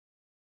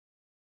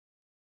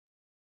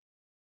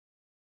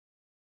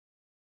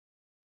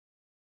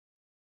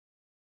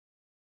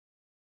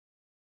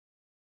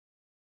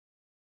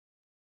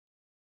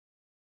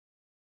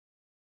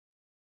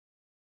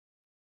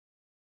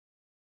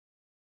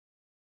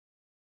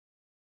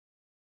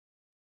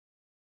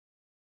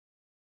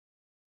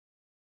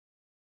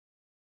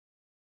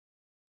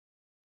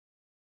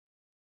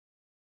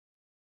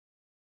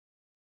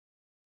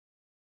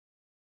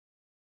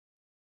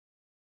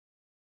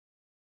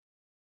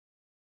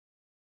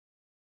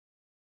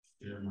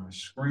Share my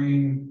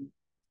screen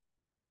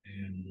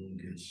and we'll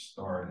get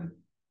started.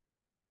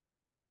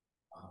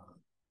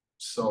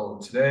 So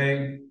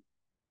today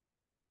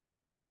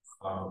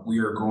we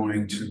are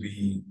going to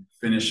be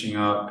finishing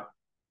up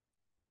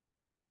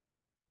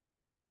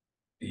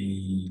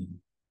the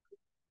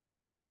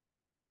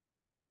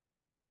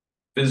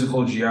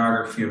physical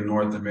geography of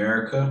North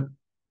America.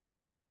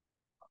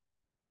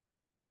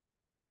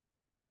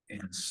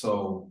 And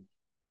so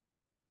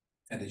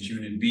that is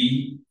Unit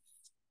B.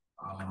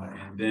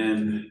 And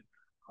then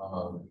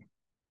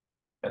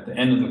at the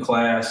end of the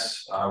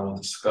class, I will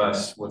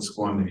discuss what's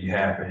going to be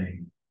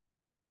happening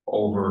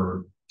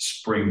over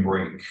spring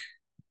break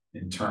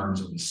in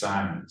terms of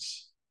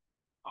assignments.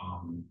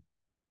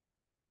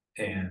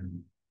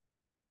 And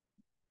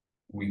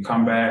we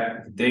come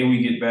back, the day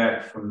we get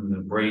back from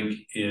the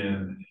break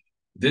in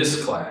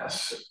this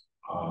class,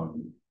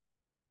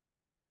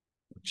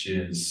 which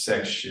is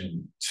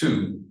section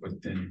 2,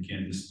 but then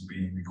again, this is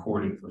being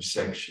recorded for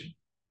section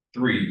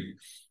 3.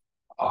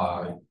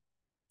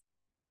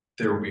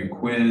 There will be a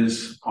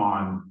quiz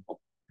on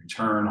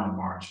return on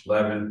March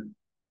 11th.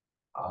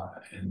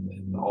 And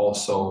then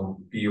also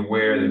be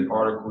aware that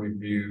article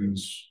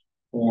reviews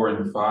 4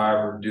 and 5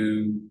 are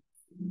due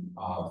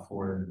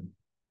for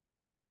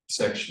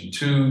section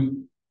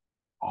 2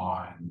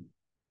 on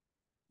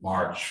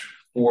March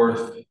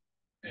 4th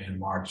and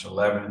March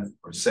 11th.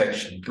 For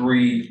section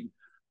 3,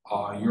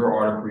 your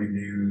article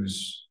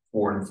reviews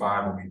 4 and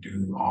 5 will be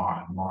due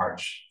on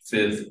March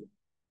 5th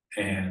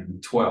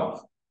and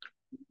 12th.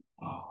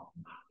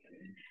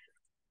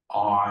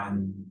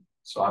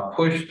 So I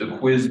pushed the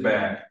quiz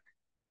back.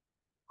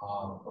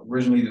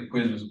 Originally, the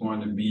quiz was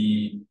going to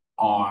be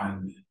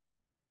on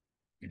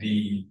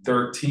the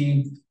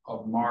 13th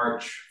of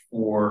March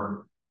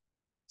for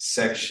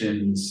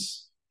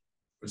sections,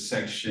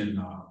 section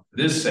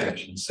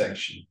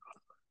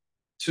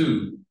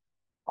 2.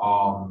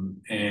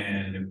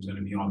 And it was going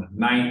to be on the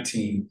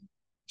 19th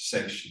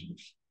section.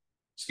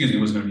 Excuse me,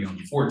 it was going to be on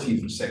the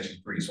 14th for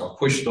section 3. So I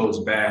pushed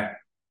those back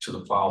to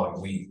the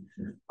following week.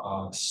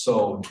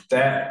 So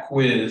that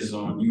quiz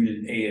on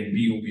Unit A and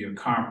B will be a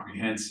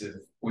comprehensive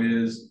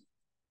quiz.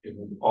 It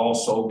will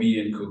also be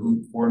in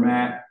Kahoot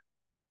format.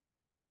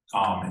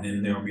 And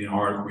then there will be an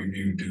article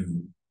review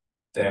due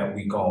that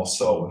week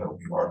also. That will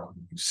be article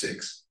review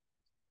 6.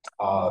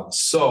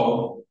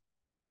 So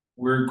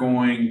we're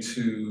going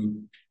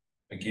to,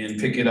 again,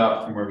 pick it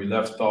up from where we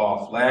left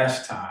off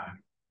last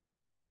time.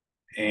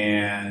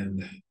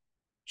 And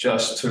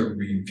just to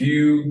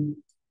review,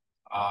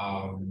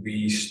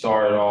 we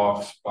started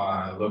off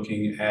by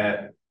looking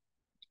at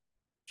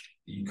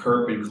the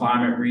Köppen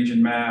climate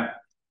region map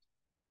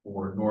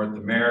for North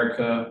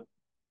America.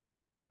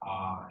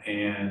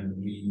 And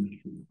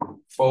we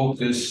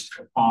focused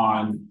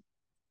on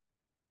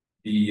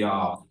the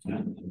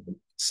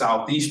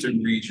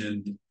southeastern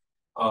region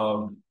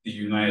of the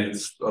United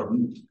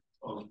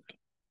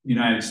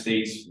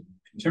States,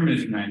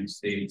 contemporary United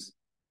States.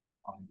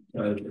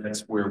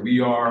 That's where we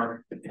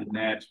are in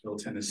Nashville,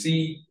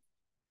 Tennessee.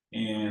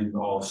 And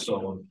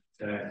also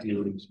that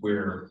is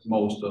where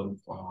most of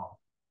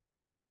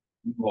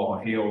you all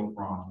hail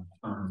from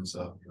in terms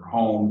of your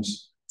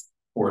homes.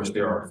 Of course,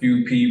 there are a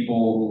few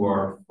people who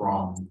are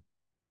from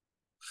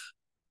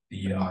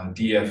the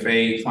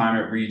DFA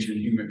climate region,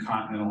 humid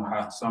continental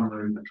hot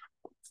summer,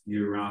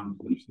 year-round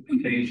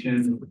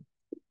precipitation.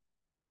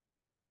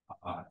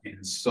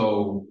 And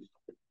so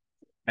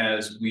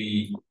as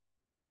we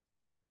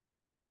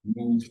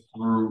move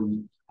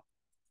through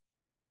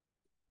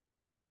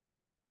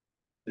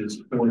this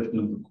portion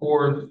of the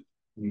course,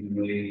 we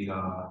may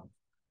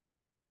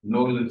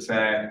note the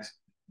fact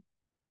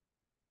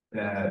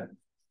that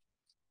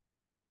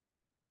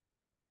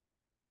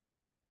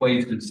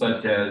places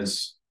such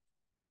as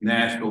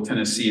Nashville,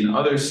 Tennessee, and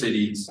other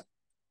cities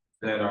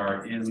that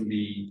are in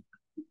the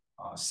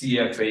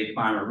CFA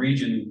climate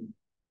region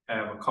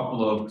have a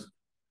couple of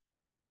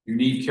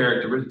unique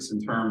characteristics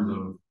in terms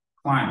of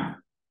climate.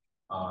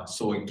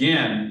 So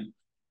again,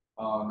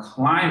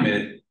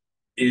 climate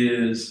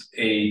is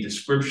a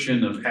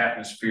description of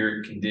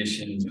atmospheric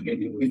conditions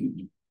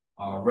in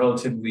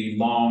relatively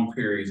long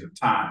periods of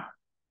time.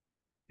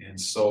 And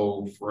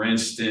so, for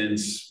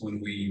instance,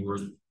 when we were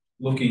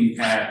looking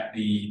at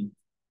the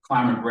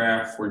climate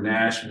graph for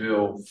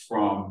Nashville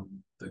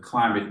from the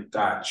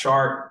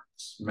climate.chart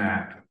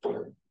map,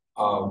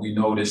 we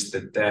noticed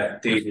that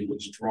that data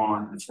was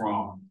drawn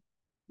from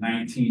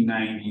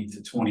 1990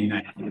 to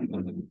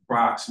 2019,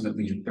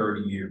 approximately a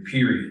 30-year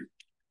period.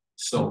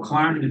 So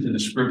climate is a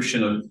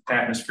description of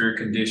atmospheric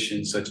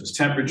conditions such as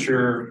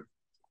temperature,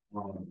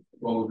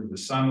 exposure to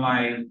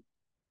sunlight,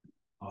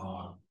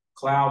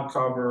 cloud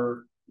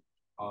cover,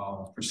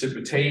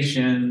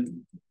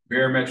 precipitation,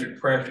 barometric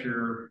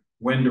pressure,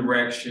 wind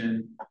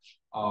direction,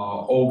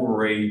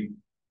 over a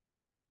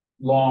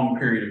long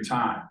period of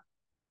time.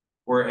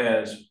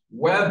 Whereas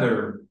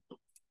weather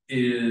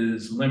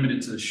is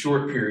limited to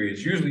short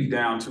periods, usually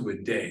down to a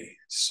day.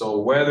 So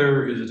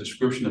weather is a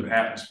description of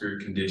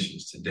atmospheric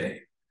conditions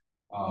today.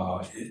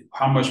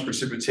 How much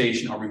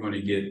precipitation are we going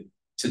to get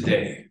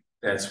today,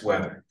 that's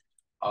weather.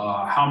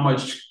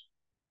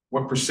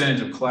 What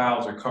percentage of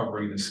clouds are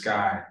covering the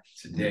sky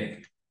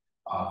today?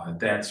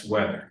 That's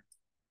weather.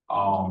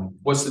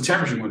 What's the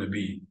temperature going to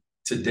be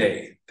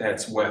today?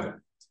 That's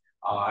weather.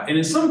 And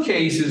in some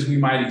cases, we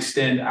might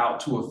extend out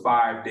to a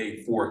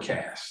 5-day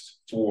forecast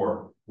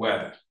for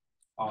weather.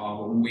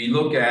 When we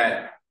look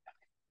at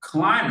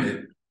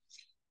climate,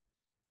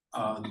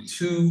 the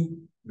two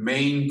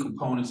main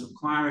components of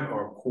climate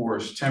are, of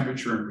course,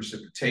 temperature and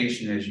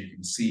precipitation, as you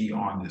can see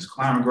on this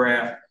climate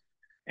graph.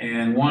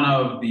 And one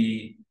of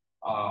the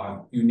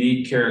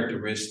unique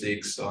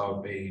characteristics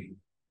of a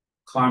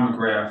climate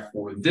graph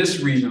for this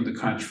region of the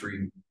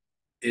country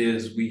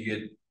is we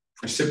get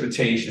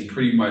precipitation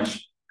pretty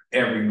much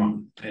every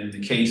month. And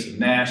in the case of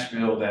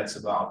Nashville, that's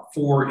about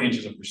 4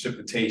 inches of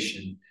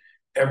precipitation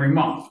every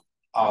month.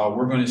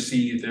 We're going to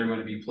see that there are going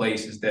to be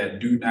places that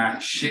do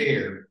not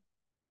share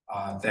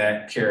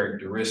that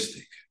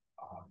characteristic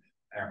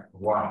after a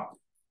while.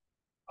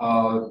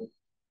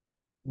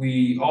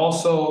 We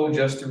also,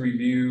 just to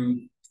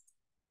review,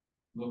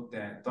 looked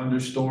at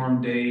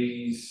thunderstorm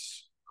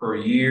days per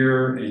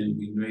year, and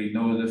we made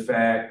note of the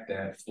fact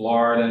that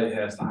Florida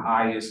has the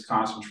highest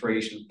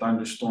concentration of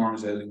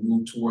thunderstorms as we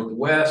move toward the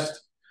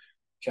west.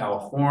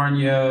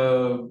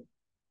 California,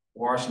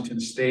 Washington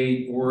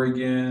State,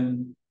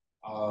 Oregon,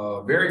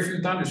 very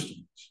few thunderstorms.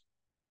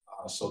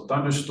 So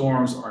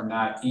thunderstorms are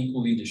not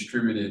equally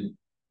distributed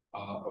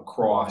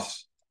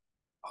across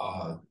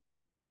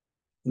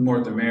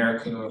North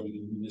America,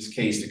 in this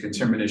case, the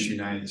conterminous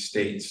United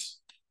States.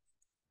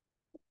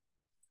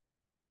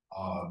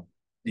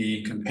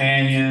 The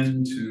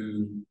companion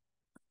to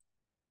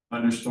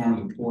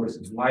thunderstorms, of course,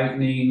 is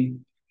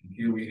lightning. And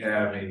here we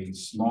have a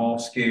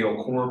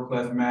small-scale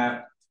choropleth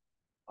map.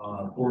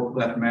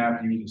 Choropleth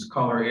map uses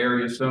color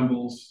area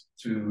symbols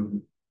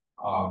to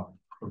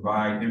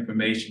provide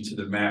information to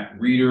the map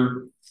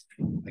reader.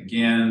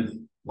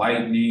 Again,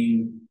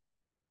 lightning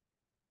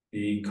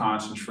being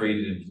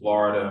concentrated in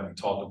Florida. We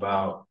talked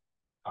about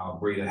how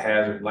great a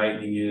hazard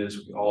lightning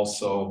is. We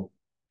also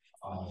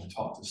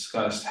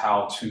discussed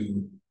how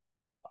to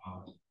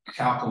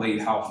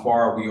calculate how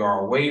far we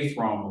are away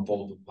from a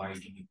bolt of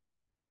lightning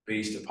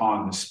based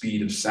upon the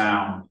speed of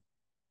sound.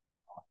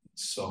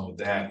 So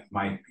that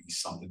might be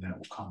something that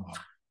will come up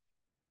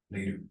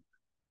later.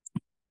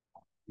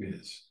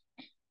 Yes.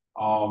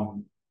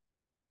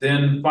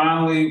 Then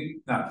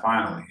finally, not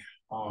finally,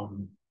 I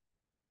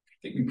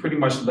think we pretty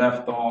much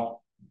left off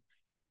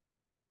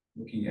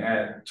looking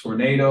at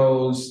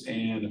tornadoes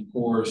and, of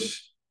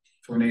course,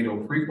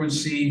 tornado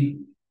frequency.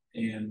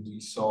 And we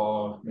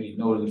made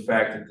note of the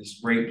fact that this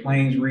Great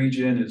Plains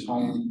region is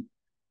home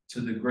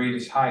to the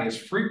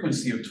highest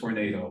frequency of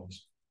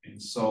tornadoes.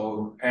 And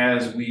so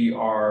as we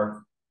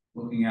are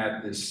looking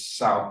at this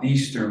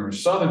southeastern or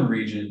southern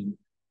region,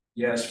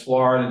 yes,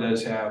 Florida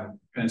does have a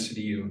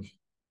propensity of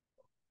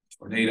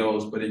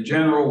tornadoes, but in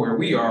general, where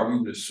we are, we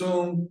would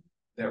assume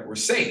that we're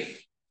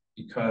safe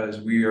because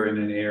we are in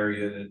an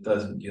area that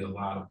doesn't get a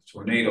lot of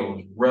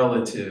tornadoes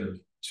relative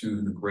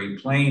to the Great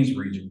Plains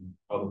region,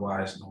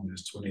 otherwise known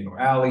as Tornado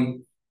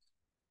Alley.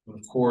 But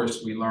of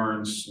course, we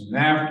learned soon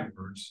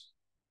afterwards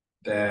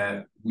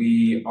that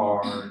we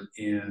are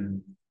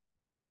in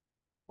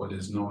what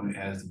is known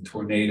as the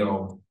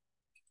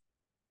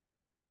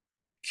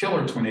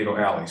Killer Tornado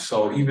Alley.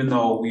 So even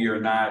though we are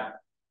not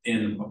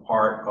in a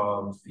part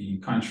of the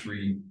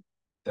country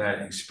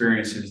that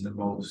experiences the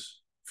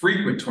most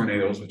frequent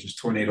tornadoes, which is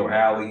Tornado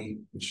Alley,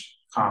 which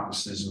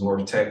encompasses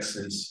North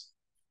Texas,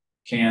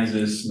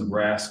 Kansas,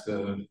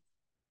 Nebraska,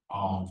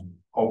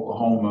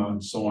 Oklahoma,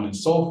 and so on and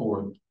so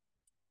forth.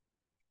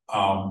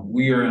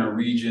 We are in a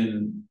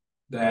region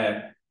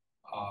that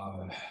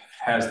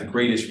has the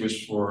greatest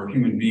risk for a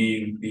human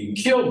being being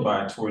killed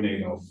by a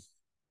tornado.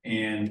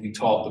 And we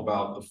talked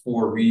about the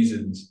 4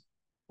 reasons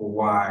for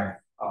why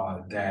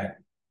that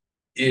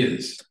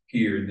is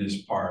here in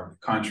this part of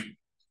the country.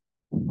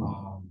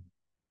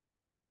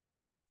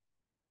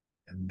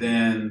 And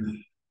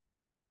then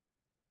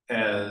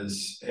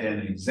as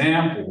a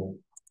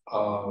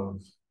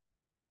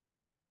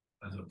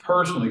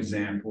personal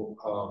example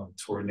of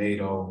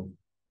tornado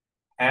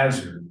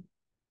hazard,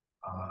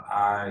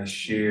 I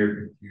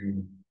shared with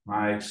you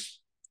my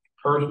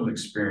personal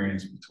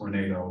experience with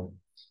tornado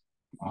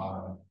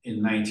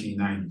in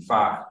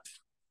 1995.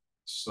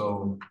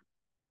 So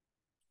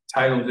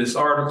the title of this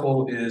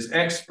article is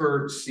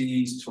Expert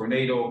Sees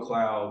Tornado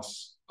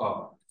Clouds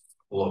Up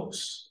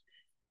Close.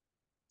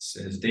 It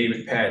says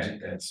David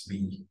Padgett, that's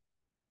me,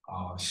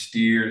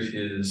 steered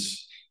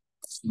his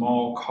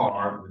small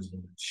car, it was a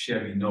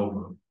Chevy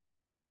Nova.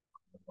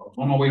 I was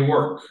on my way to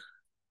work.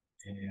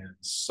 And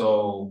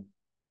so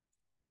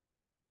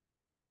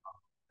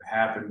what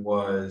happened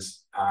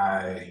was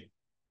I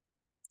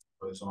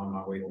was on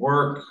my way to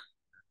work.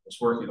 I was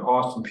working at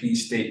Austin Peay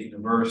State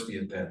University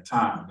at that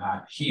time,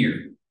 not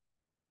here.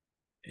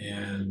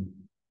 And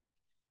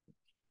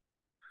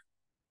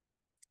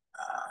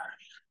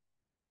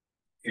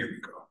here we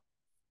go.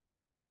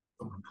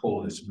 I'm gonna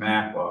pull this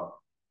map up.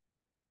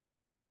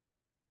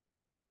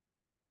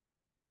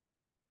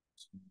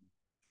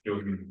 show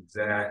you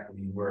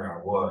exactly where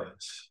I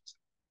was.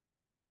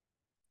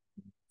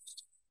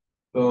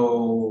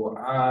 So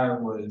I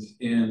was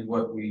in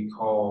what we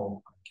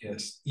call, I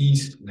guess,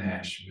 East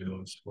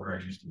Nashville, is where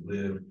I used to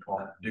live,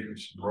 off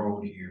Dickerson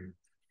Road here.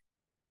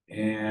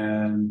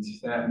 And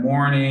that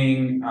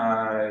morning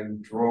I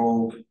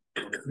drove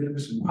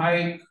Dickerson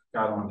Pike,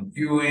 got on the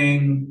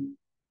Ewing,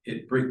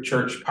 hit Brick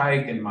Church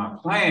Pike, and my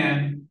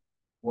plan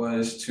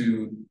was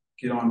to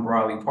get on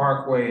Bradley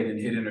Parkway and then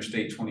hit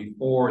Interstate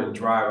 24 and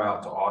drive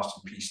out to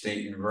Austin Peay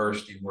State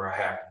University, where I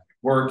happened to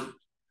work.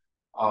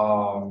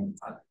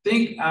 I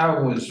think I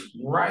was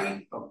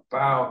right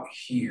about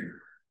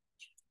here,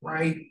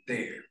 right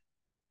there,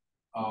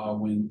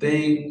 when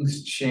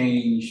things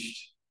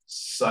changed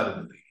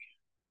suddenly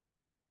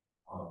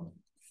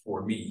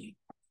for me,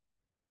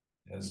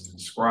 as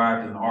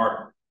described in the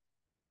article.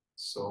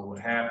 So what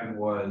happened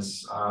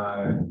was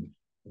I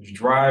was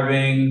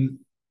driving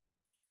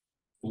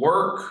to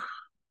work,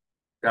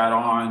 got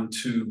on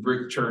to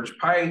Brick Church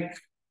Pike,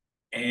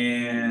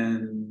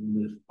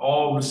 and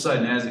all of a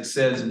sudden, as it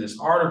says in this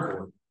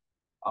article,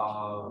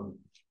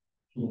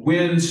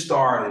 wind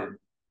started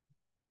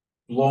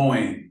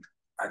blowing.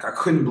 Like, I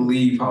couldn't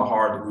believe how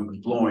hard the wind was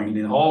blowing. And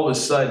then all of a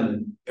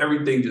sudden,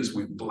 everything just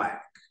went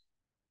black.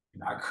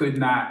 And I could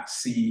not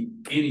see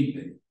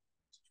anything.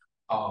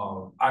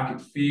 I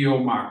could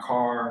feel my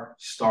car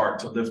start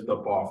to lift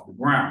up off the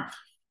ground.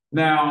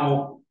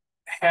 Now,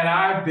 had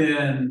I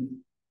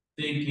been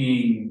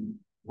thinking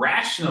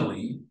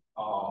rationally,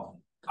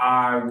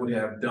 I would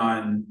have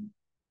done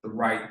the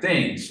right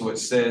thing. So it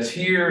says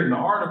here in the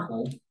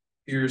article,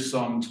 here's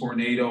some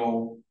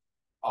tornado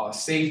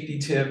safety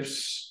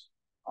tips.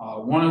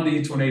 One of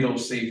the tornado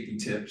safety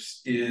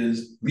tips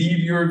is leave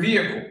your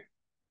vehicle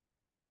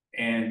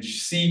and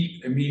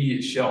seek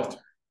immediate shelter.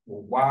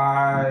 Well,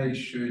 why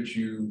should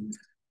you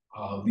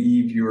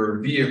leave your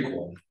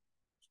vehicle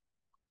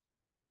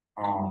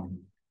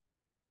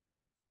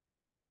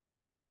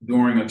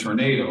during a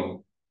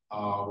tornado?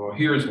 Well,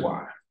 here's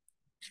why.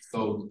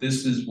 So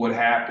this is what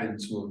happened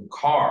to a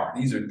car.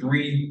 These are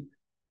 3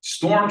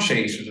 storm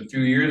chasers a few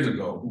years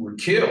ago who were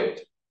killed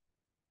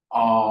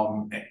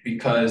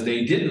because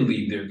they didn't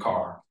leave their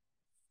car.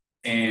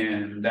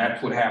 And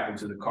that's what happened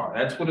to the car.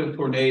 That's what a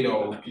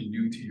tornado can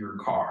do to your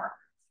car.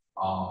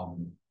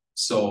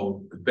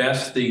 So the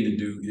best thing to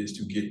do is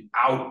to get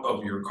out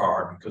of your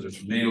car, because a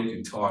tornado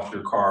can toss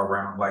your car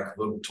around like a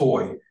little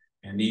toy.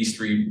 And these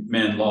 3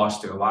 men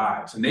lost their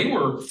lives. And they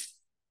were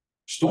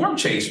storm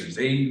chasers.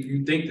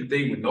 You think that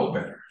they would know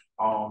better.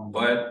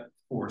 But of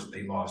course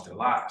they lost their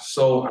lives.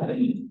 So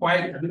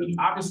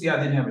obviously I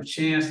didn't have a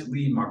chance to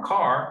leave my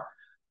car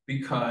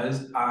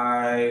because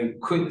I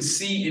couldn't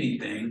see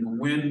anything. The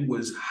wind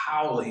was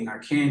howling. I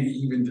can't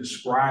even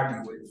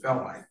describe what it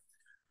felt like.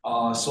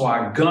 So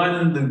I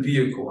gunned the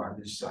vehicle. I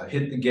just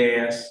hit the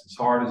gas as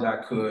hard as I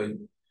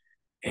could.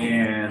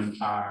 And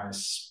I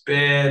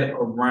sped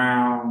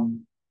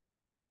around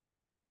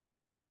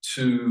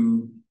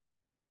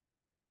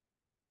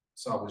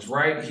so I was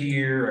right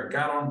here. I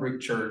got on Brick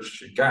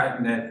Church, I got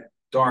in that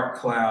dark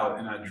cloud,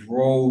 and I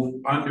drove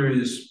under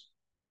this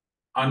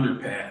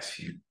underpass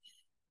here.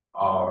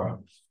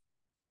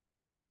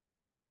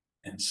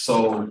 And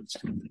so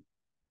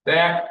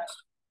that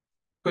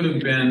could have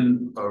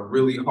been a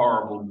really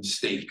horrible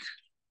mistake.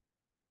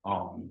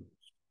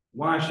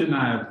 Why shouldn't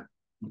I have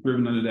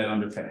driven under that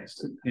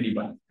underpass?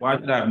 Anybody? Why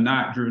should I have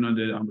not driven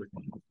under the underpass?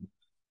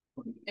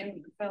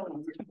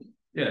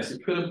 Yes,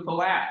 it could have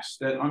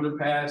collapsed. That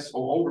underpass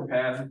or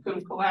overpass, it could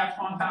have collapsed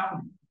on top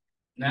of me.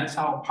 And that's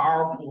how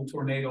powerful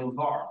tornadoes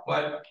are.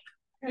 But,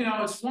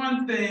 it's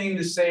one thing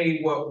to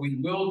say what we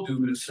will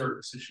do in a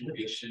certain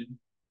situation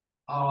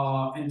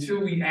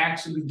until we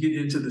actually get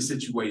into the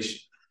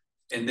situation.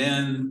 And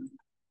then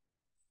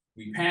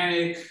we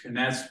panic, and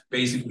that's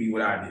basically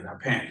what I did. I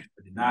panicked.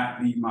 I did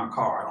not leave my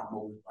car. I don't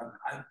know.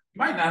 It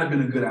might not have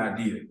been a good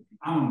idea.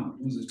 I don't know.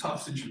 It was a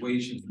tough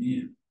situation to be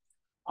in.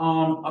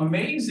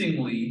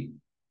 Amazingly,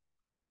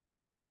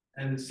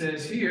 as it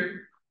says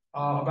here,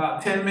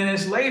 about 10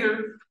 minutes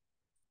later,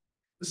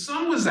 the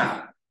sun was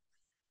out.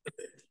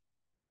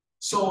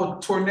 So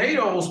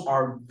tornadoes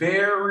are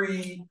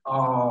very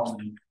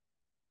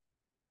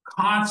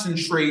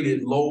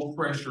concentrated low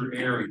pressure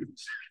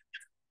areas.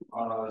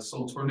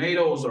 So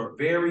tornadoes are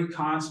very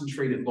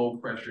concentrated low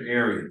pressure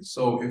areas.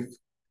 So if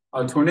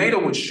a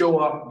tornado would show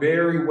up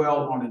very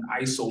well on an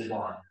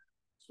isobar.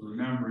 So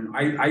remember,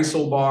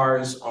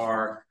 isobars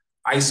are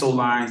iso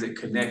lines that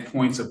connect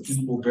points of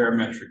equal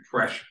barometric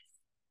pressure.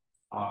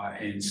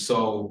 And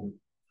so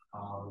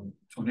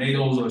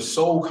tornadoes are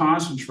so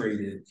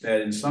concentrated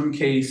that in some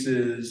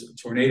cases, a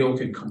tornado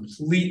can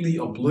completely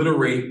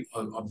obliterate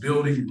a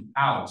building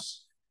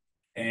house,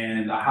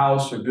 and the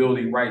house or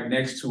building right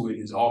next to it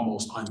is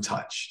almost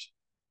untouched.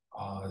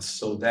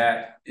 So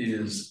that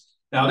is,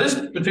 now this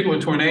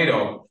particular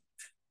tornado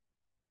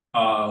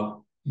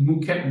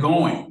kept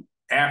going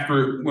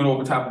after it went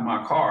over top of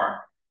my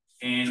car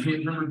and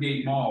hit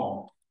Rivergate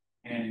Mall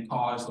and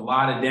caused a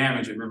lot of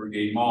damage at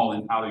Rivergate Mall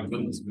and out in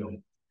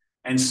Goodlettsville.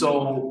 And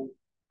so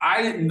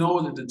I didn't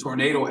know that the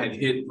tornado had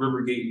hit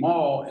Rivergate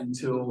Mall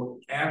until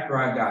after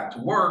I got to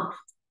work,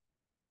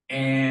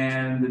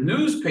 and the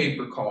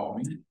newspaper called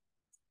me, of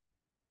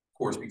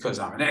course, because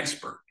I'm an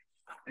expert.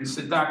 They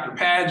said, Dr.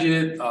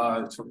 Padgett,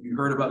 you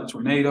heard about the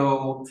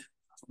tornado.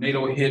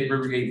 Tornado hit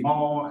Rivergate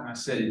Mall. And I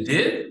said, it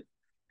did?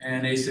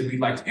 And they said, we'd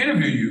like to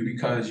interview you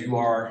because you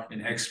are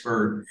an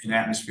expert in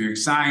atmospheric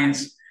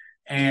science.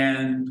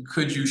 And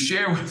could you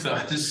share with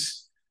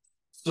us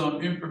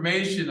some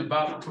information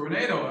about the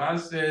tornado? I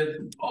said,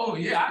 oh,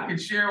 yeah, I can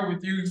share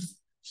with you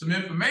some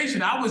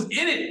information. I was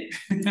in it.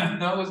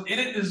 I was in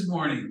it this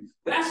morning.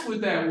 That's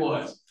what that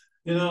was.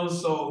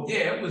 So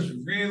yeah, it was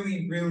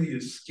really, really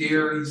a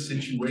scary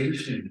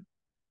situation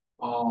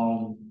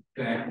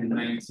back in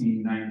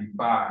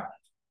 1995.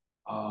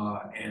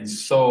 And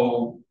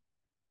so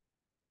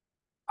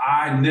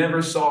I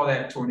never saw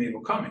that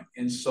tornado coming.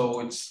 And so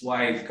it's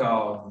like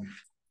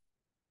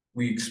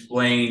we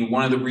explained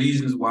one of the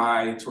reasons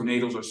why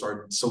tornadoes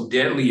are so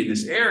deadly in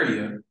this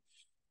area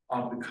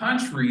of the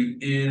country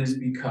is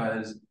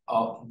because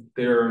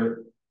there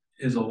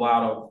is a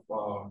lot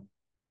of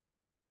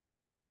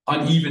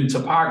uneven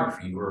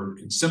topography, or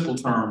in simple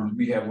terms,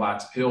 we have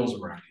lots of hills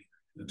around here.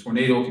 The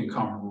tornado can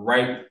come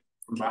right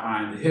from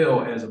behind the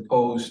hill, as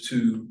opposed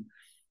to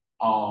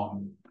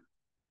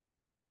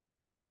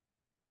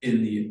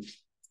in the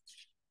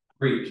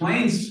Great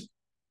Plains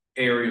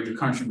area of the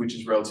country, which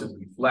is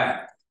relatively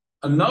flat.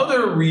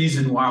 Another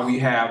reason why we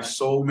have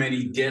so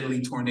many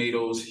deadly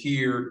tornadoes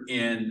here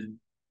in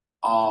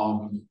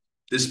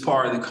this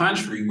part of the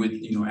country, with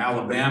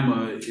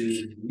Alabama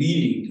is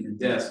leading in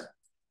deaths,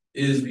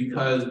 is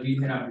because we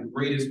have the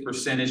greatest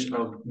percentage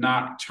of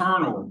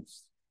nocturnal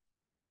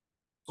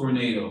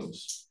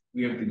tornadoes.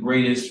 We have the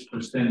greatest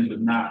percentage of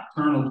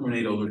nocturnal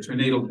tornadoes, or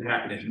tornadoes that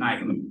happen at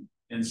night.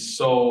 And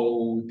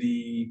so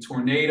the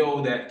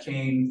tornado that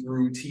came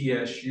through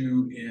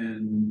TSU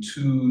in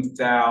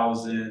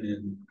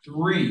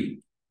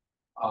 2003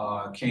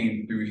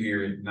 came through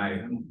here at night.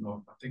 I don't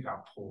know, I think I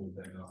pulled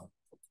that up.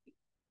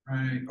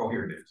 Right, oh,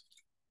 here it is.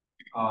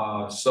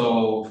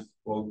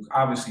 Well,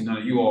 obviously none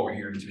of you all were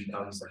here in 2000, I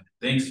didn't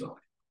think so.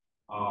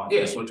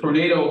 Yeah, so a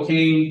tornado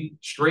came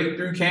straight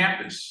through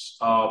campus.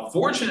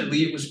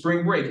 Fortunately, it was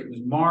spring break. It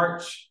was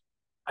March,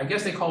 I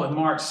guess they call it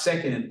March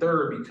 2nd and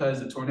 3rd, because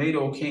the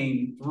tornado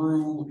came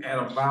through at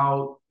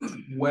about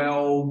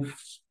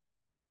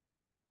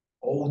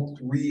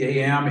 12:03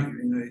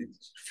 a.m.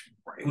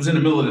 It was in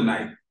the middle of the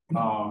night.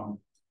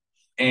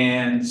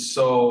 And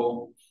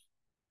so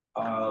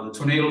the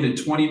tornado did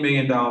 $20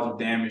 million of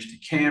damage to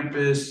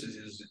campus.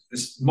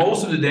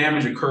 Most of the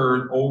damage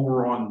occurred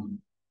over on the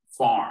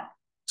farm.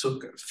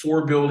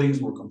 4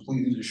 buildings were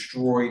completely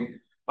destroyed.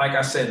 Like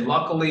I said,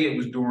 luckily it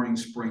was during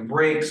spring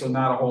break, so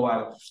not a whole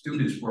lot of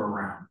students were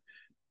around.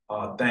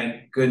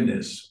 Thank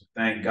goodness,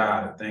 thank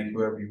God, thank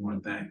whoever you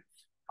want to thank.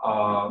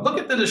 Look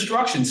at the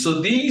destruction.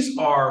 So these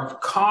are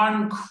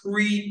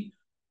concrete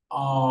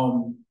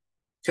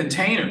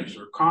containers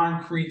or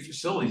concrete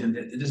facilities, and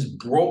it just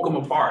broke them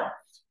apart.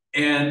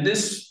 And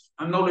this,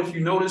 I know if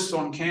you notice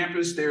on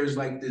campus, there's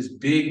like this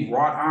big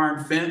wrought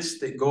iron fence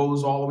that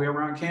goes all the way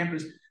around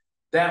campus.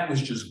 That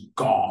was just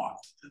gone.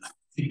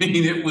 I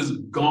mean, it was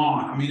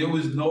gone. I mean, there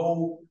was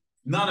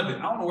none of it.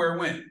 I don't know where it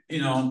went,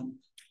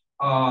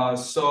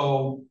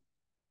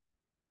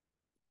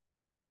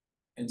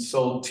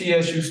 So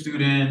TSU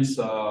students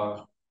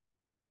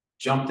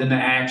jumped into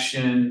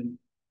action,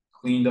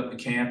 cleaned up the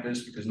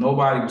campus, because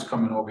nobody was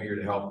coming over here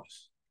to help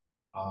us.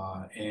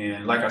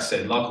 And like I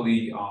said,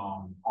 luckily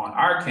on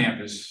our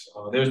campus,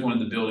 there's one of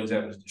the buildings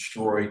that was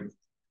destroyed.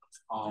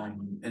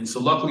 And so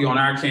luckily on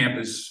our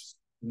campus,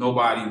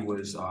 nobody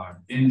was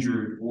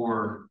injured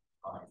or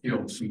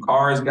killed. Some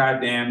cars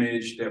got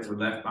damaged that were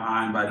left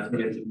behind by the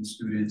TSU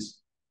students.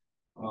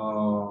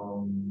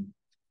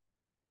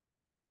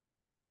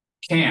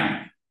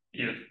 Cam,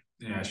 yeah,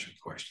 ask you a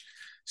question.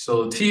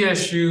 So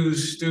TSU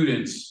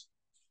students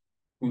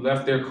who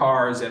left their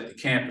cars at the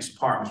campus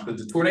apartments,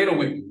 because the tornado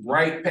went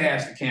right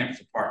past the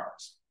campus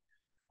apartments.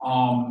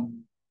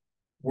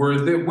 Were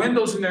the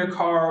windows in their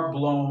car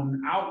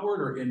blown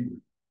outward or inward?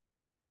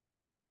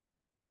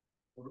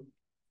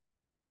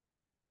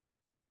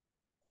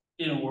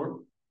 Inward.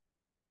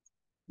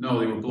 No,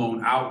 they were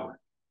blown outward.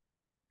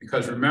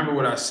 Because remember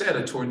what I said,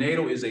 a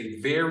tornado is a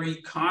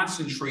very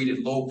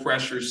concentrated low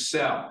pressure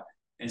cell.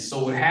 And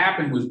so what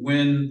happened was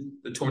when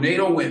the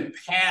tornado went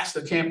past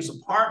the campus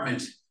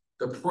apartments,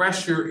 the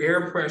pressure,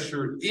 air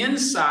pressure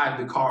inside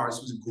the cars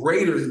was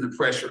greater than the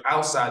pressure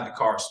outside the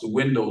cars. So the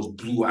windows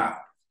blew out.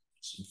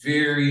 It's a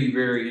very,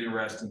 very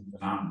interesting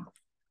phenomenon,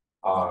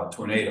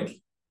 tornado.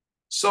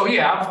 So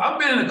yeah, I've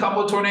been in a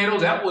couple of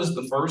tornadoes. That was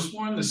the first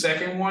one. The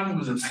second one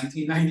was a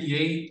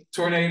 1998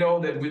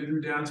 tornado that went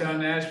through downtown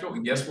Nashville.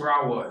 And guess where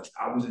I was?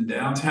 I was in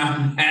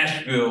downtown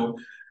Nashville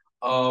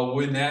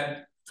when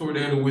that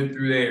tornado went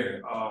through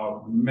there.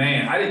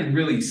 Man, I didn't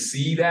really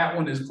see that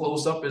one as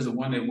close up as the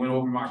one that went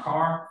over my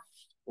car,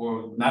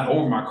 or not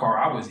over my car.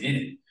 I was in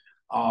it.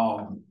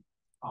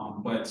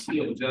 But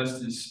still,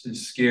 just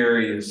as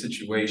scary a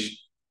situation.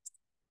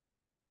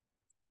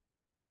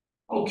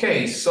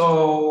 Okay,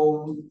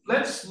 so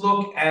let's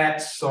look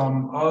at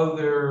some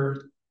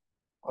other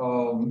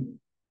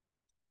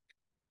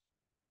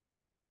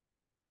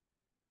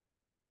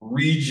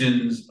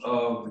regions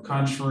of the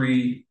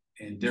country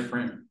and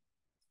different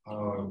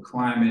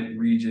climate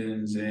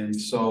regions. And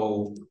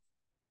so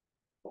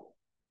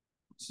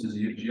this is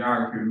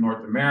geography of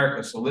North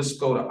America. So let's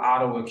go to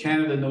Ottawa,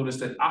 Canada. Notice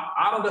that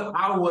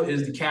Ottawa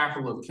is the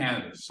capital of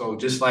Canada. So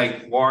just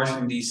like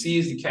Washington, D.C.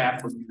 is the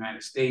capital of the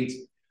United States,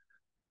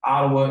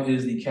 Ottawa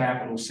is the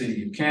capital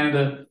city of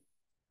Canada.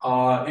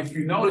 If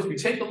you notice, we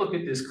take a look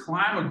at this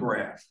climate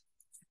graph.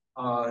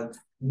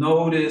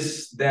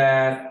 Notice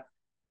that,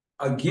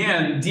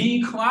 again,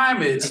 D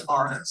climates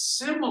are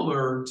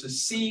similar to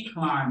C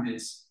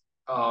climates,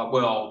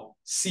 well,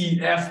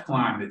 CF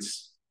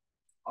climates,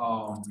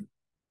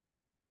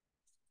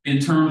 in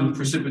terms of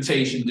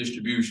precipitation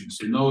distribution.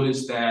 So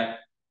notice that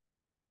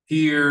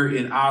here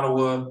in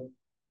Ottawa,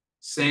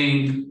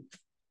 same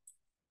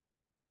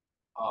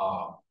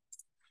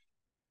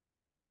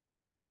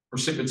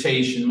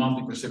precipitation,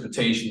 monthly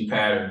precipitation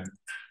pattern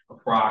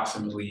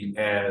approximately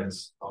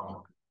as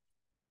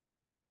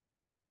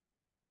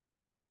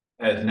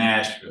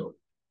Nashville.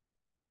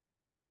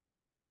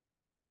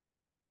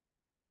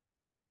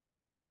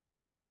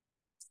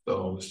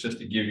 So it's just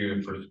to give you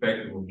a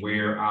perspective of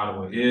where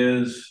Ottawa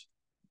is.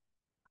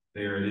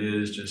 There it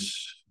is, just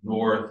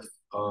north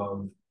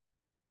of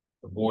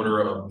the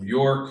border of New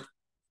York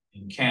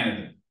in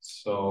Canada.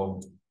 So,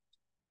 of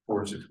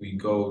course, if we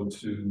go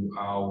to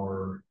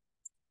our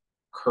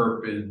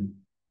Kirpin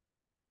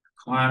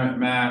climate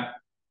map,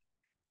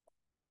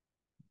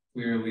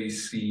 clearly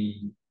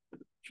see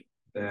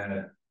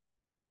that,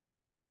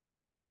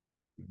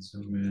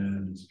 zoom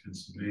in, it's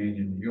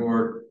Pennsylvania, New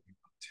York,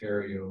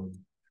 Ontario,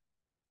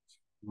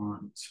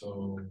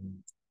 Toronto,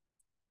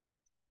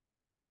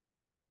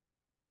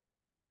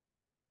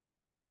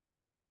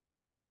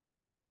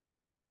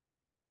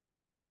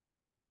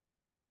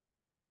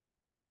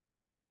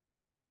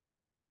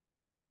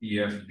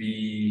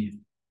 DFB,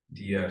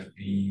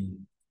 DFB.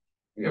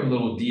 We have a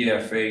little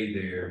DFA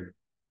there,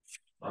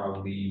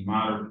 probably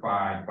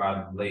modified by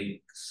the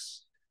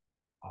lakes.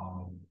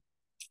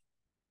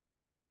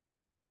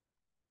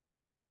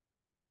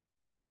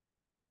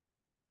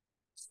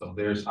 So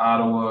there's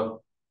Ottawa,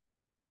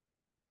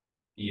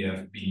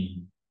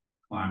 DFB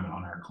climate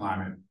on our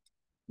climate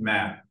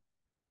map.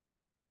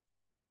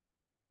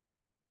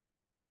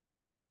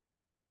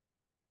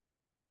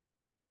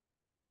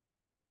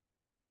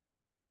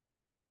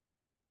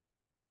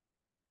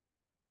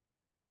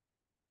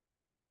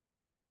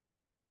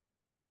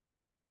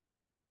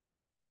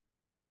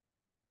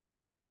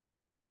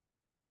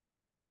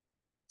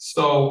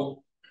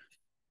 So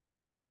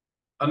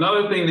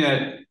another thing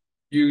that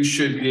you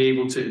should be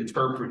able to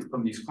interpret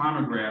from these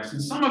climate graphs,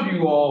 and some of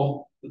you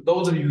all,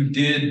 those of you who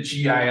did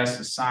GIS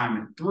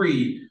assignment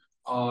 3,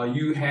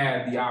 you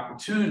had the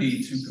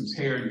opportunity to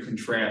compare and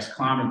contrast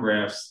climate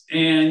graphs,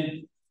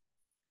 and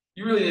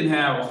you really didn't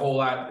have a whole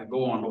lot to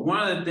go on. But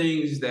one of the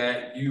things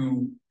that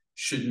you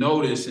should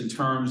notice in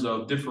terms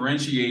of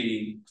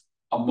differentiating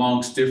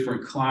amongst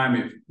different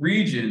climate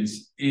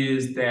regions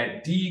is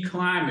that D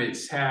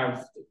climates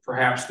have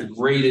perhaps the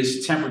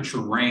greatest temperature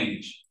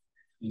range.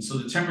 And so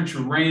the temperature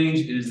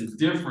range is the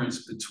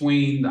difference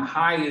between the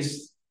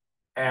highest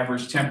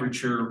average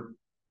temperature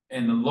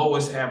and the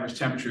lowest average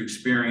temperature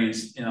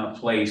experienced in a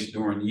place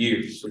during the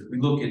year. So if we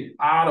look at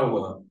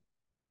Ottawa,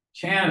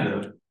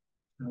 Canada,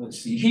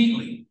 let's see,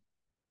 Heatley.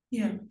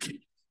 Yeah.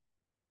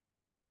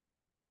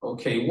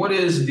 Okay, what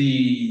is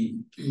the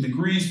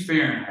degrees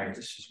Fahrenheit?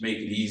 Let's just make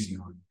it easy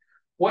on you.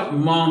 What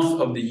month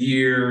of the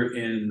year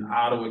in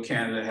Ottawa,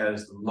 Canada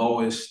has the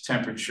lowest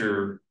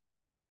temperature,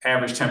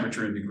 average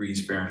temperature in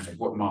degrees Fahrenheit?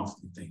 What month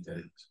do you think that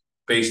is,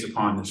 based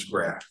upon this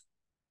graph?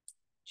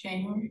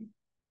 January.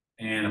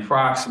 And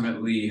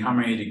approximately how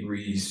many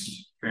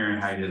degrees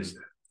Fahrenheit is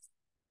that?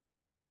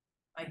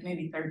 Like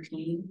maybe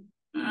 13.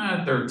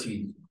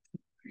 13.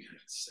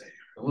 Let's say.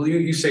 Well,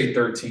 you say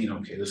 13.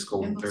 Okay, let's go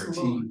with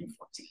 13.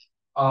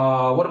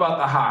 What about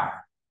the high?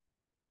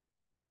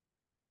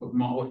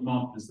 What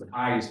month is the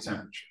highest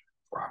temperature?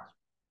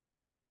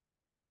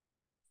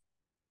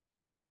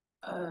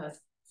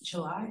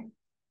 July.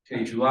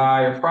 Okay,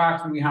 July.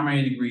 Approximately how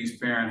many degrees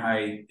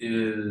Fahrenheit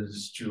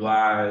is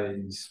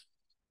July's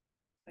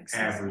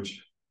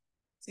average?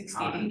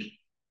 68.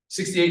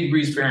 68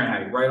 degrees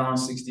Fahrenheit, right on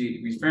 68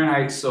 degrees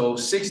Fahrenheit. So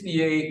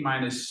 68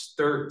 minus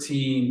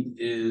 13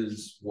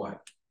 is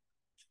what?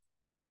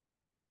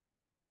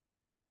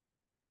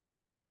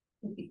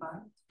 55.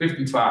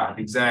 55,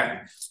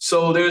 exactly.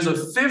 So there's a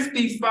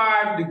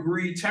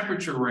 55-degree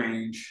temperature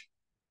range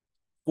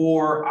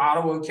for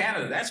Ottawa,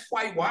 Canada. That's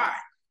quite wide.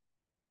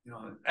 You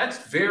know, that's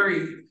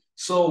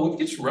so it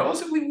gets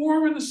relatively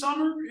warm in the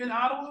summer in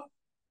Ottawa,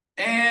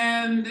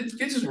 and it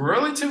gets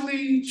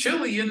relatively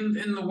chilly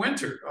in the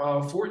winter.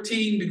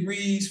 14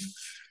 degrees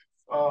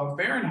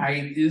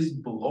Fahrenheit is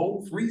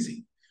below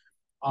freezing.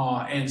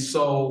 And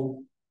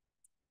so,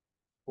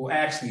 well,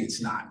 actually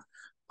it's not.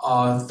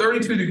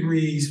 32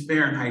 degrees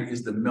Fahrenheit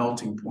is the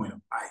melting point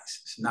of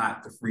ice. It's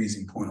not the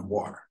freezing point of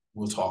water.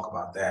 We'll talk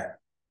about that in a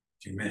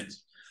few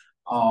minutes.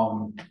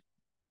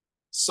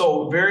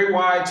 So very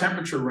wide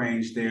temperature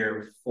range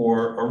there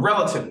for a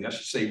relatively, I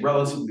should say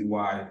relatively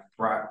wide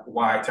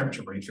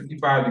temperature range,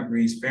 55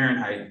 degrees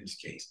Fahrenheit in this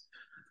case.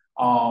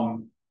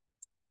 And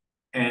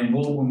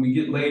when we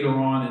get later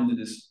on into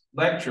this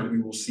lecture,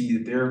 we will see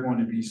that there are going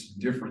to be some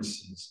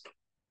differences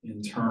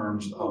in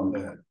terms of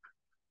that.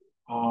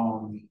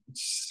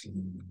 Let's see.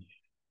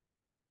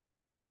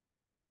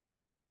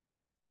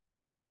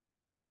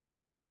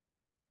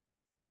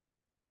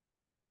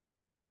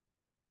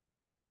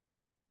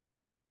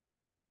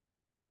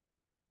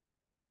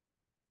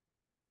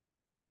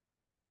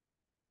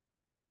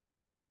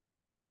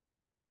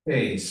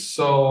 Okay,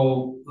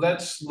 so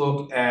let's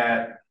look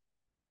at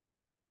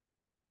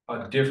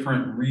a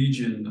different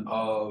region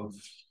of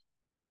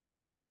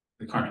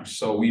the country.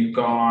 So we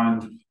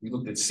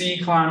looked at C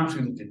climates,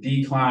 we looked at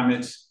D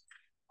climates.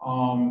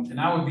 And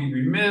I would be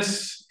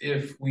remiss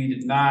if we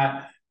did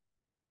not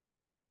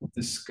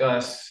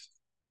discuss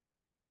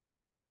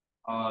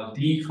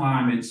D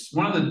climates.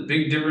 One of the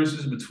big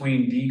differences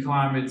between D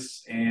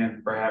climates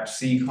and perhaps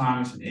C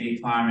climates and A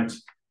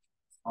climates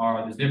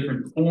are the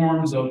different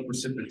forms of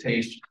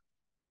precipitation.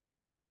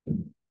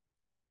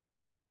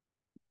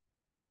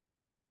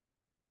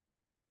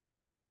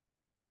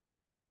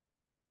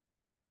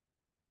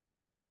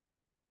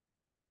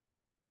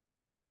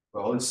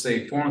 Well, let's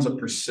say forms of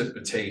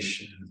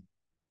precipitation.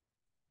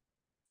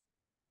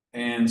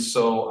 And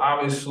so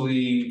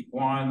obviously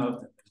one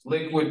of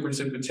liquid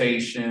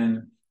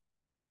precipitation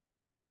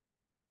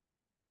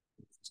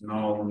is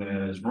known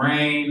as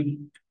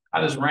rain. How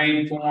does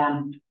rain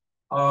form?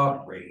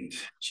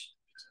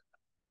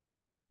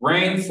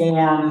 Rain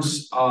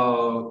forms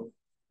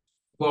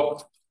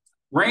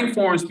rain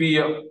forms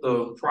via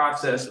the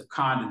process of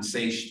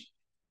condensation.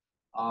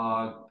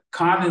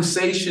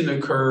 Condensation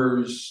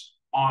occurs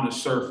on a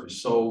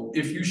surface. So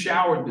if you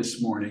showered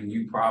this morning,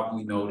 you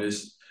probably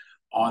noticed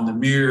on the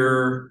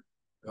mirror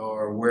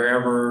or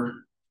wherever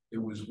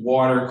there was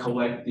water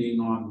collecting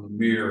on the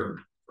mirror,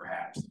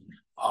 perhaps.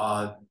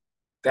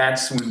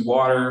 That's when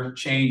water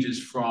changes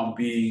from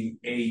being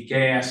a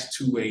gas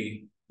to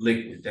a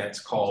liquid. That's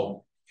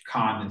called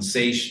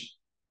condensation.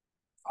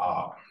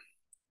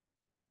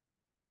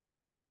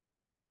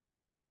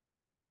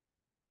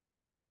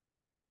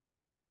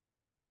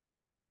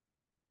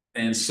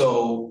 And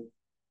so,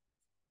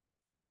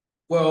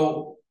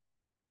 well,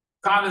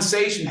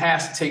 condensation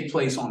has to take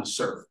place on the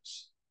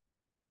surface.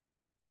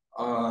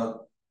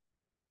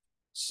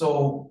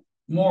 So,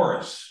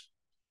 Morris,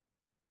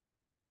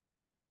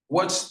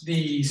 what's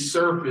the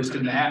surface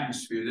in the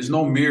atmosphere? There's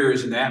no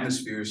mirrors in the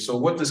atmosphere. So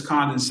what does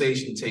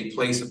condensation take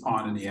place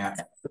upon in the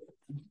atmosphere?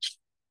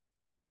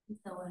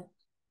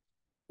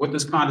 What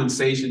does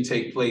condensation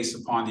take place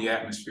upon the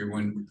atmosphere?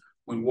 When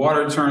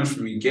water turns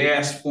from a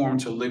gas form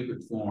to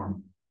liquid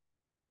form,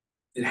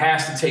 it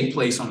has to take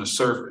place on the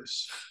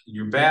surface. In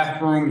your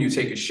bathroom, you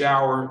take a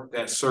shower,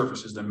 that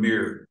surface is the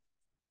mirror.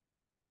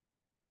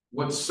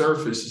 What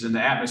surface is in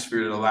the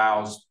atmosphere that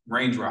allows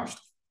raindrops to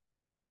fall?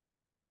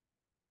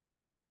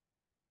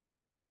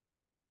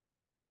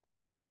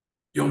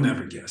 You'll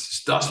never guess.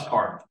 It's dust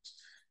particles.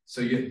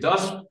 So you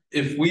dust,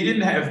 if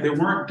there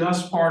weren't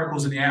dust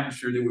particles in the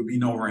atmosphere, there would be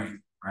no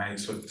rain, right?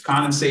 So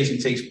condensation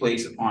takes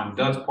place upon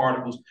dust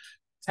particles.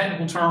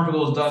 Technical term for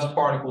those dust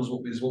particles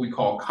is what we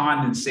call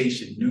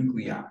condensation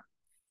nuclei.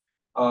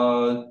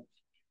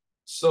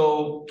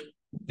 So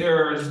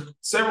there are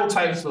several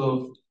types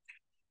of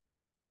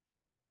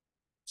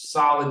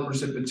solid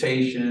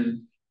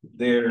precipitation.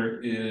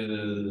 There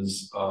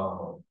is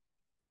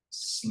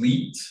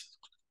sleet.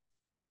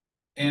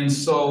 And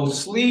so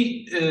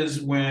sleet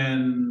is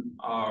when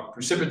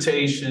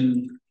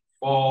precipitation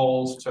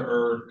falls to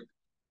earth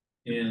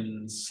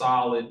in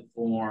solid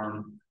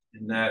form,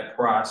 and that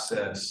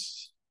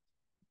process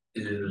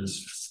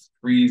is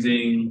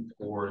freezing, of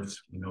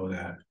course, we know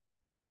that.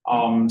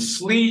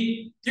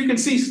 Sleet, you can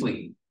see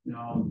sleet,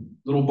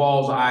 little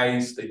balls of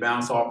ice, they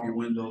bounce off your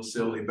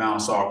windowsill, they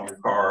bounce off your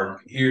car,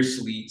 you can hear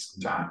sleet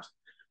sometimes.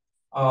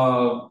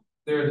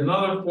 There's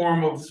another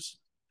form of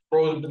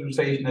frozen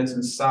precipitation that's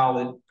in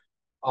solid,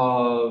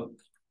 but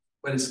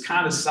it's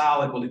kind of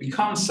solid, well, it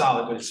becomes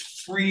solid, but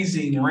it's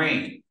freezing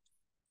rain.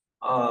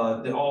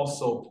 They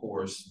also, of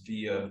course,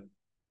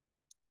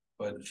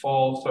 but it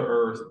falls to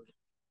earth.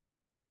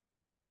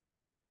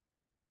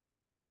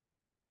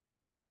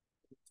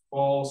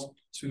 Falls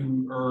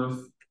to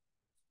earth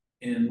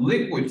in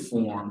liquid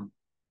form,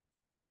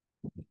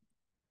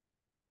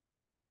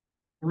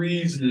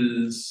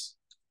 freezes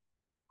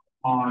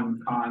on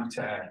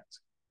contact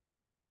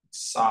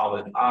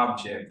solid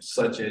objects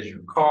such as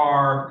your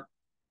car,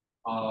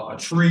 a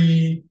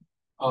tree.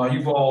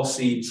 You've all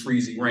seen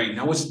freezing rain.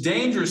 Now, what's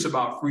dangerous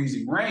about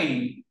freezing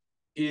rain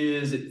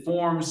is it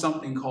forms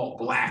something called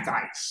black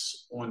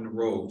ice on the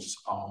roads.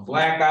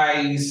 Black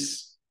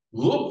ice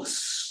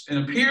looks and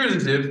appears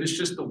as if it's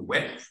just a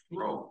wet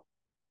road.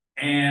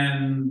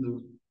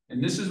 And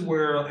this is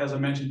where, as I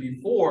mentioned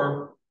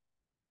before,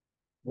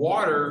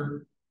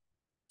 water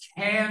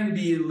can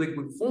be in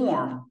liquid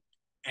form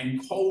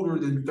and colder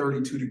than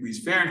 32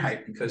 degrees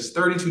Fahrenheit, because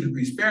 32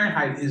 degrees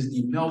Fahrenheit is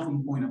the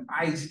melting point of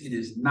ice. It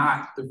is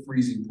not the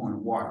freezing point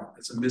of water.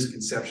 It's a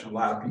misconception a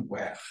lot of people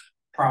have.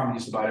 Probably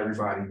just about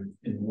everybody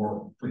in the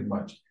world, pretty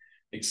much,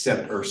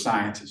 except earth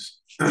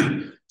scientists.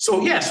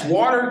 So yes,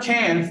 water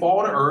can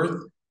fall to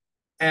earth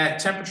at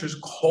temperatures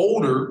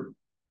colder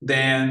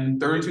than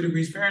 32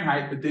 degrees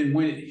Fahrenheit, but then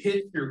when it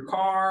hits your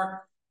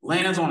car,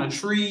 lands on a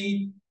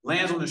tree,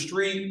 lands on the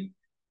street,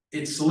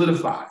 it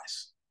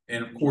solidifies.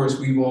 And of course,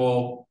 we've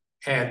all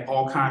had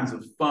all kinds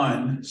of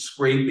fun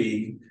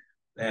scraping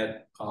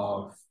that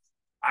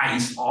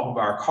ice off of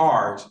our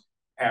cars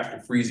after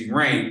freezing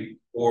rain,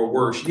 or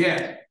worse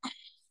yet,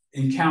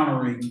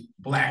 encountering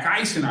black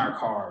ice in our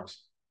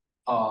cars.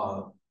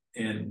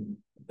 And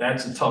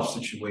that's a tough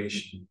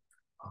situation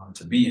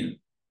to be in.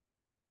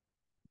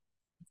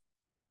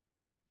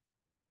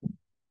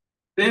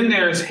 Then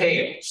there's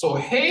hail. So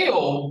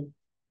hail,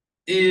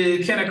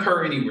 it can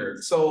occur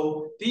anywhere.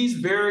 So these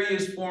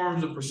various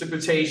forms of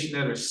precipitation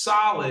that are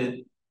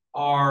solid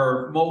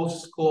are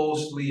most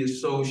closely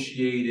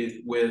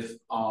associated with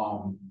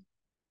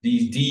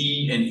these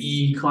D and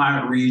E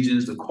climate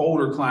regions, the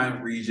colder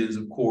climate regions.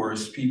 Of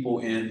course, people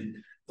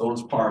in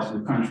those parts of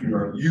the country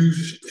are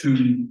used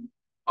to,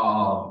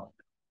 well,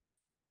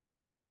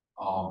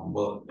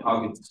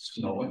 I'll get to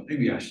snow.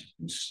 Maybe I should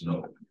do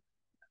snow.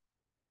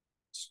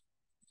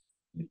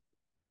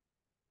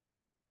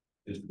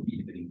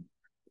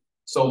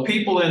 So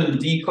people in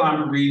D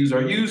climate regions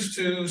are used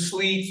to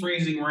sleet,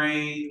 freezing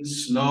rain,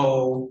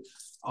 snow,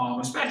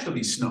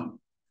 especially snow.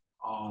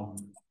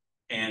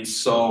 And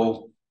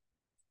so,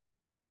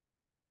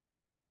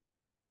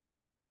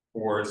 of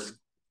course,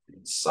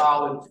 in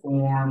solid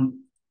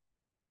form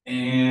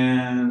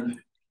and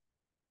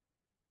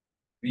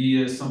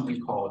via something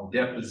called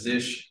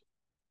deposition.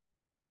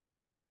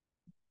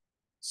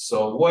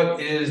 So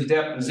what is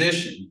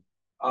deposition?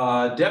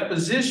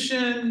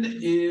 Deposition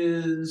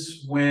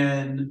is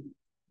when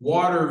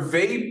water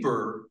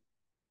vapor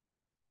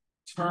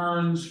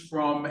turns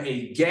from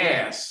a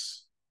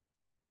gas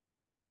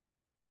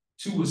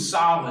to a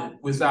solid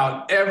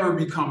without ever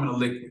becoming a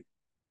liquid.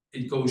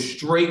 It goes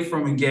straight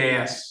from a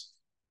gas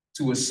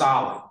to a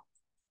solid.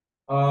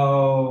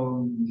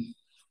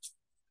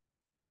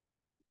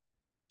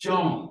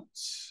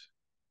 Jones.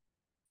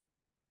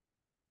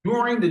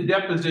 During the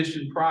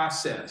deposition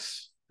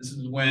process, this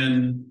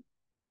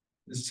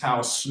is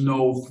how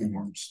snow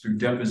forms, through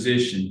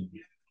deposition.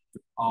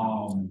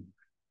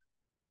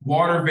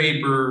 Water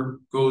vapor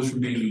goes from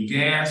being a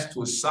gas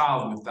to a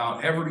solid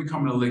without ever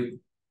becoming a liquid.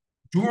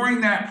 During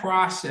that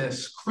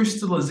process,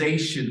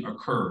 crystallization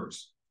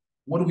occurs.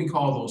 What do we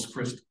call those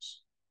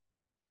crystals?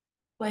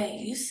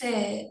 Wait, you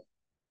said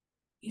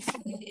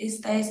it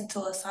stays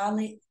into a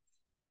solid?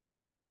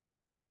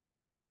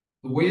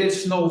 The way that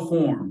snow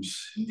forms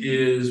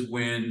is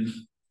when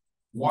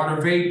water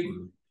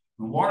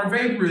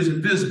vapor is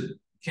invisible,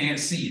 can't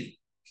see it.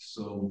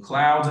 So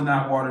clouds are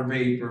not water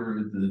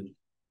vapor. The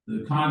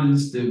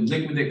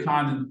liquid that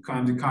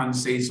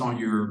condensates on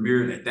your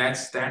mirror,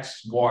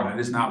 that's water. That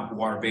is not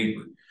water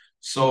vapor.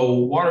 So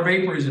water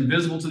vapor is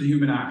invisible to the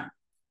human eye.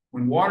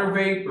 When water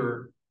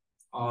vapor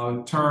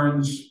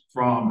turns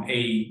from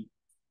a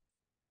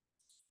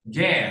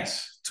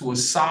gas to a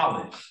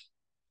solid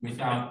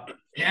without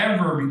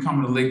ever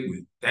becoming a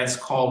liquid, that's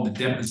called the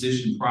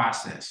deposition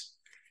process.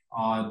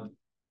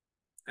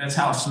 That's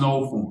how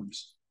snow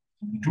forms.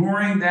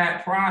 During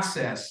that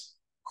process,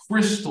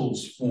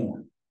 crystals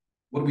form.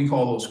 What do we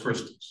call those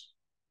crystals?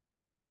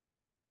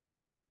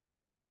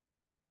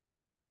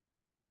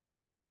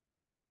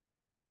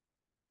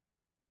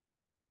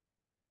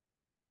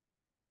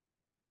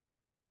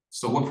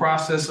 So what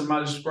process am I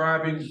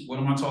describing? What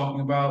am I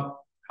talking about?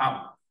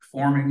 How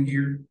forming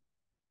here?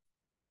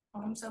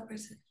 Forms of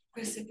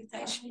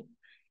precipitation,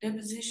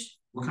 deposition.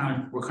 What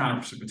kind of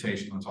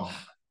precipitation am I talking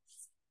about?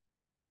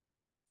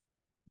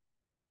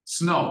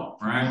 Snow,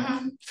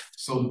 right?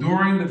 So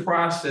during the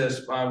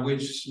process by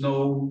which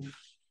snow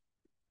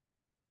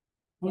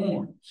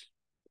forms,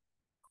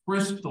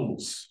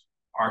 crystals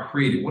are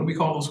created. What do we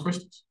call those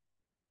crystals?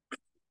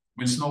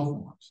 When snow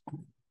forms.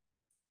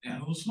 Yeah,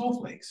 those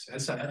snowflakes.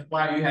 That's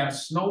why you have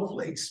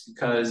snowflakes,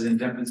 because in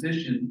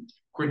deposition,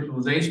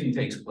 crystallization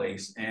takes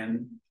place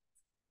and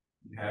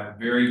you have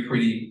very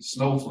pretty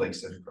snowflakes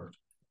that occur.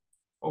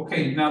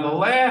 Okay, now the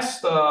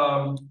last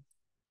now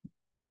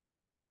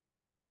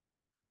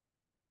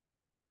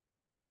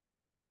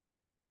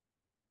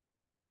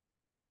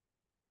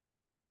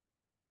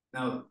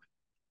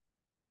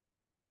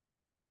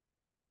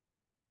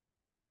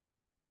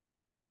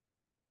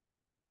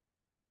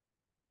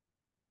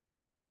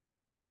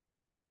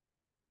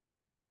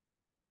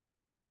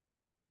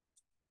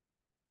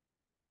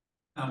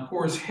of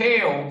course,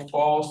 hail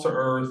falls to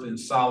earth in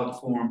solid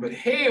form, but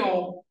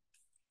hail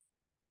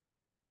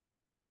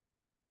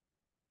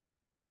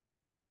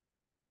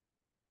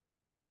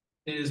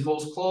is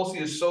most closely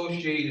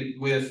associated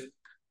with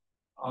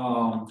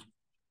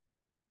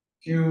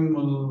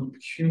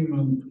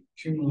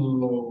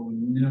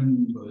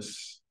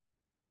cumulonimbus.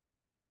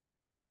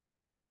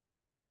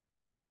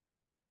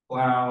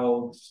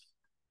 clouds,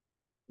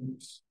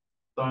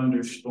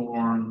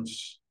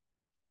 thunderstorms,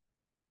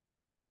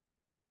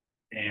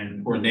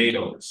 and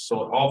tornadoes. So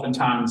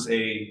oftentimes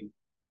a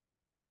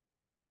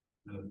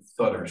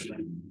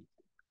thunderstorm.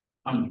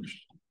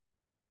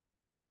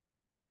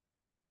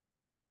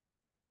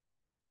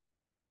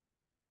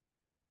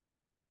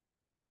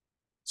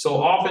 So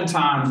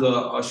oftentimes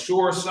a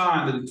sure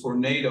sign that a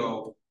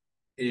tornado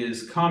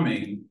is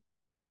coming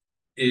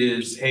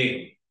is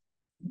hail.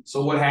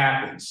 So what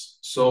happens?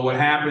 So what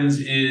happens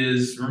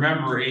is,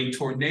 remember, a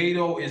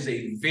tornado is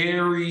a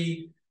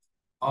very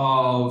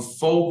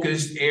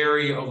focused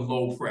area of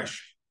low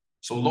pressure.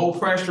 So low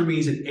pressure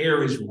means that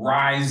air is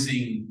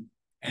rising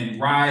and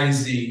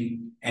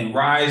rising and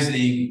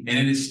rising, and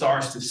then it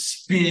starts to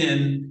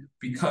spin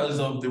because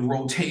of the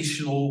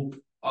rotation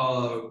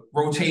of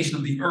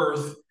the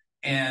earth,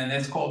 and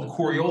that's called the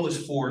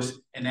Coriolis force,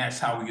 and that's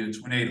how we get a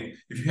tornado.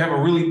 If you have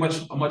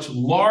a much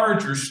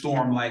larger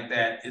storm like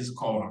that, it's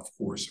called, of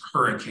course, a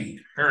hurricane.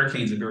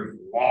 Hurricanes are very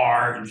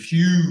large,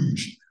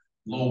 huge,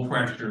 low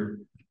pressure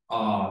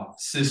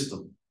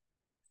system.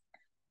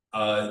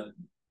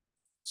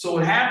 So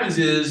what happens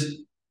is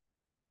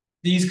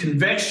these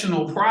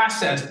convectional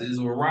processes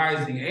or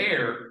rising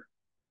air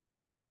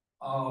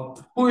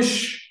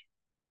push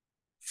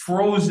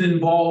frozen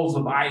balls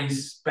of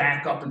ice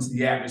back up into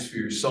the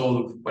atmosphere.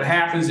 So what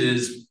happens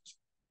is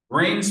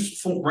rain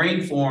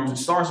forms, it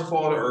starts to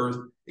fall to earth,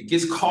 it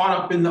gets caught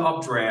up in the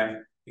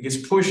updraft, it gets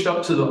pushed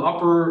up to the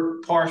upper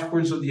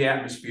portions of the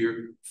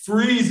atmosphere,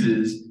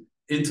 freezes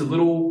into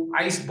little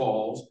ice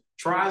balls,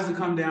 tries to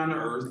come down to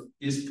earth,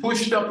 is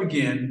pushed up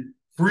again,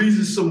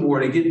 freezes some more,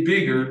 they get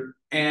bigger,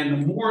 and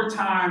the more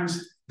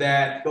times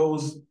that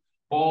those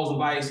balls of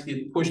ice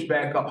get pushed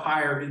back up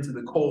higher into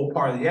the cold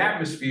part of the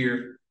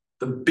atmosphere,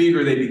 the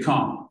bigger they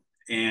become.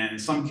 And in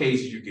some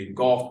cases, you get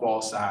golf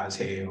ball size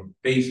hail,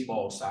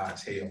 baseball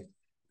size hail, and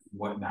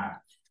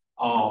whatnot.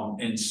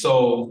 And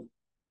so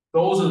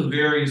those are the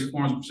various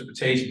forms of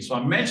precipitation. So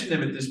I mentioned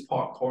them at this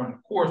part of the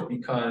course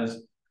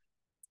because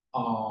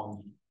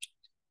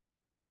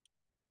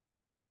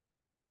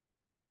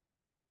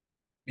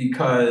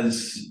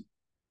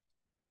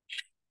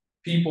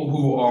people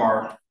who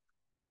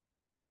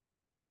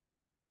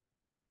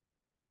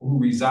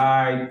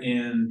reside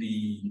in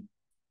the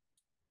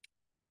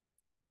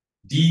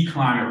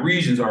D-climate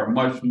regions are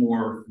much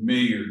more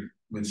familiar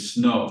with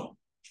snow.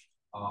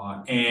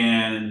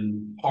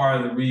 And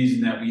part of the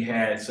reason that we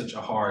had such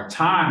a hard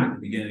time at the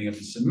beginning of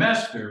the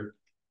semester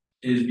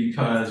is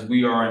because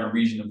we are in a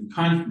region of the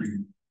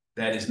country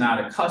that is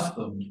not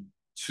accustomed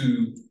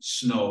to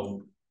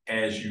snow,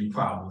 as you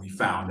probably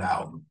found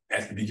out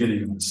at the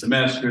beginning of the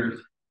semester.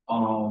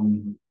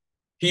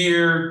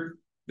 Here,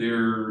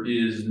 there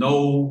is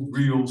no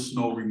real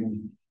snow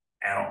removal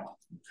at all.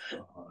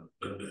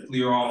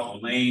 Clear off a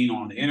lane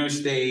on the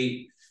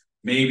interstate,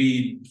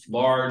 maybe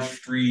large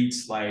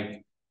streets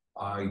like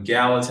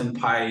Gallatin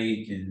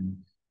Pike and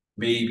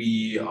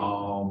maybe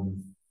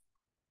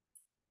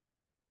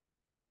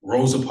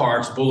Rosa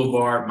Parks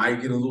Boulevard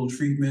might get a little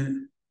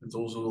treatment.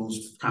 Those are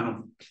those kind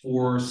of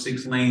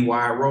 4-6 lane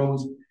wide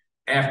roads.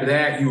 After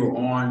that, you are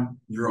on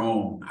your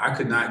own. I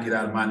could not get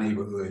out of my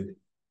neighborhood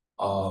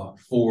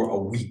for a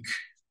week.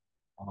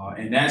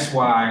 And that's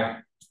why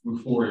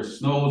before it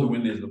snows or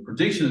when there's a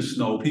prediction of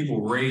snow,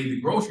 people raid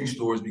the grocery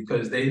stores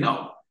because they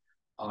know.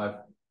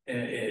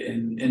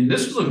 And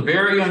this was a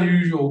very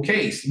unusual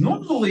case.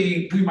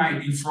 Normally, we might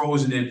be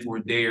frozen in for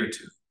a day or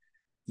two.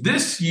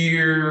 This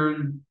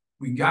year,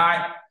 we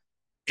got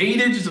 8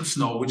 inches of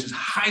snow, which is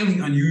highly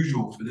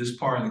unusual for this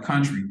part of the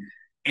country.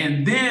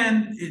 And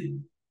then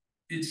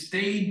it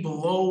stayed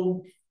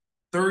below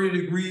 30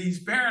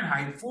 degrees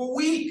Fahrenheit for a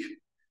week.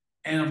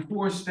 And of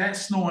course, that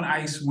snow and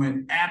ice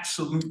went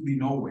absolutely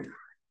nowhere.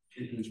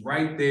 It was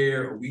right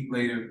there a week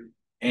later.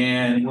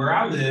 And where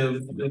I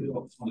live on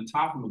the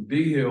top of a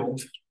big hill.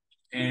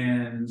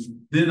 And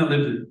then I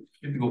had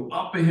to go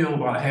up a hill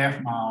about a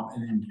half mile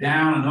and then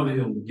down another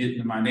hill to get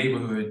into my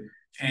neighborhood.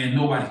 And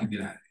nobody could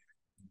get out of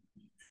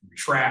there.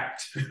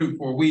 Trapped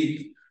for a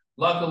week.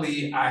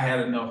 Luckily, I had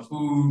enough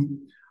food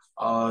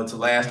to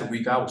last a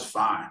week. I was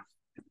fine.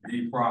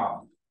 Any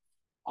problem.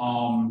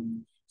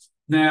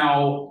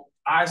 Now,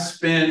 I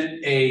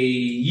spent a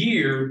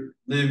year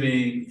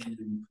living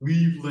in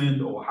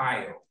Cleveland,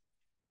 Ohio.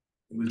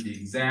 It was the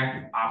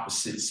exact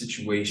opposite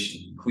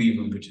situation in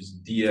Cleveland, which is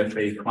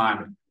DFA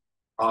climate.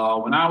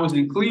 When I was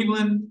in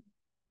Cleveland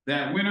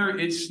that winter,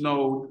 it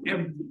snowed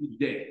every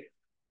day.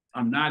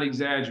 I'm not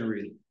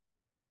exaggerating.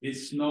 It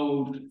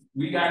snowed,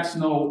 we got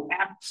snow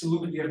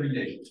absolutely every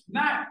day.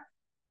 Not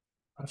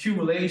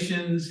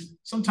accumulations.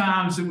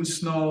 Sometimes it would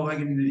snow like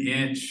an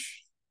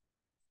inch,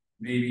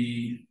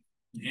 maybe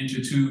an inch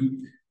or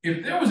two.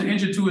 If there was an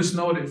inch or two of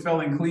snow that fell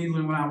in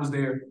Cleveland when I was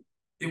there,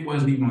 it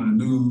wasn't even on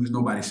the news.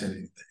 Nobody said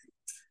anything.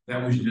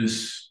 That was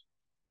just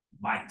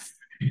life.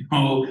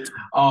 Now,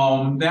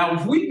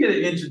 if we get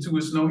an inch or two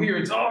of snow here,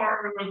 it's, oh,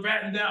 we're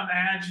batting down the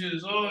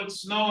hatches. Oh,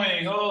 it's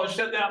snowing. Oh,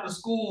 shut down the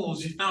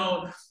schools.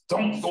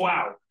 Don't go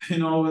out.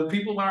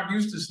 People aren't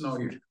used to snow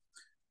here.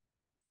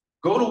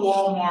 Go to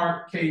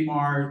Walmart,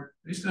 Kmart,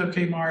 they still have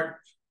Kmart.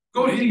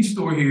 Go to any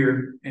store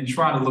here and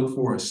try to look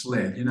for a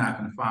sled. You're not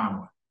gonna find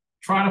one.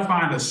 Try to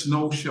find a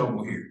snow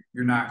shovel here.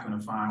 You're not gonna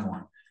find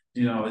one.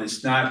 You know,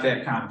 it's not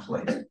that kind of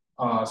place.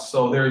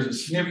 So there's a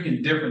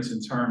significant difference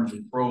in terms of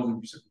frozen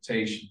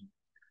precipitation.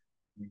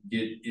 We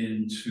get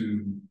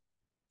into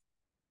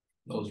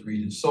those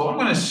regions. So I'm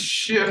gonna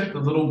shift a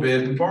little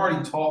bit. We've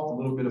already talked a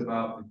little bit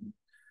about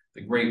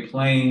the Great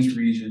Plains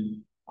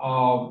region,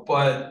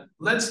 but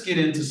let's get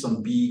into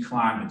some B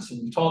climates. So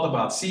we've talked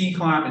about C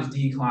climates,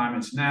 D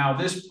climates. Now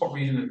this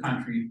region of the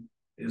country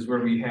is where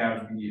we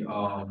have the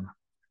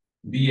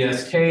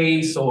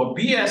BSK. So a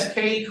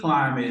BSK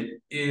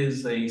climate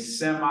is a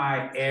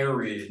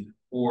semi-arid,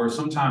 or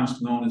sometimes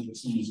known as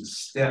what's known as a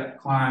steppe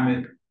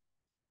climate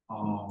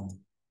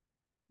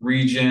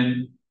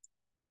region.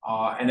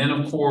 And then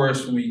of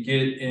course, when we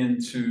get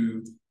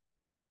into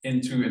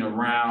and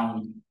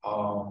around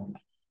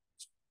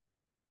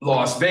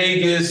Las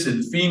Vegas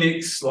and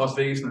Phoenix, Las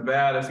Vegas,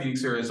 Nevada,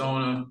 Phoenix,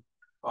 Arizona,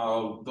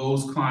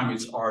 those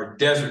climates are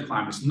desert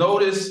climates.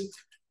 Notice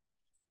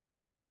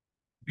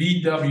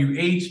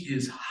BWH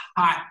is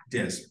hot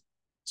desert.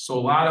 So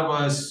a lot of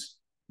us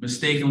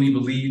mistakenly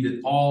believe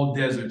that all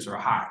deserts are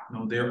hot.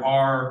 No, there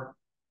are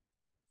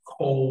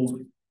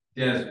cold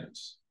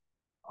deserts.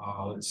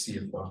 Let's see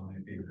if I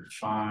might be able to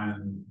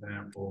find an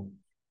example.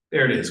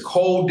 There it is,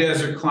 cold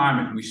desert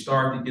climate. We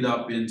start to get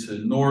up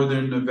into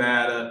northern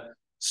Nevada.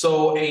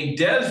 So a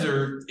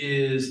desert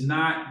is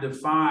not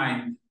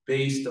defined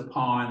based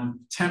upon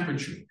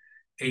temperature.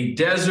 A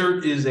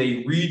desert is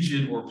a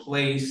region or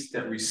place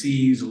that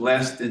receives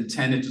less than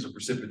 10 inches of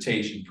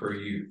precipitation per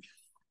year.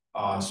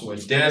 So a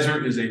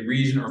desert is a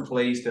region or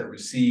place that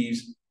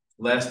receives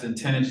less than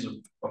 10 inches of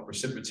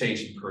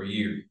precipitation per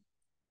year.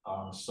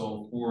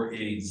 So for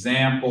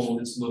example,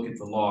 let's look at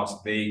the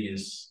Las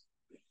Vegas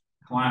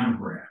climate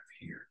graph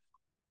here.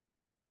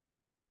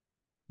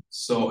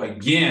 So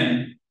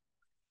again,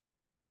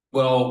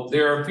 well,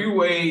 there are a few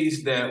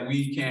ways that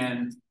we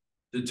can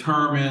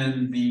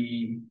determine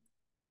the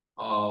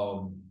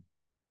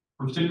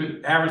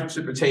average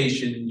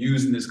precipitation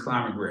using this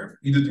climate graph,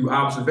 either through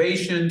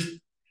observation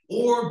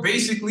or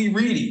basically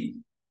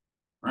reading,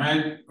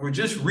 right? Or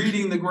just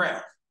reading the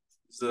graph.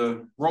 Is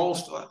the roll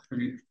still? Have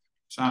you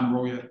signed the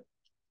roll yet?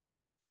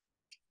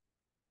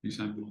 You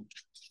signed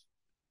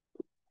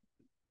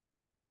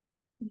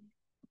it.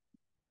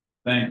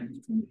 Thank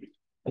you.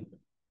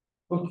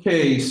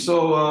 Okay,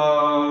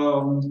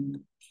 so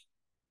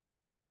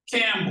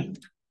Campbell.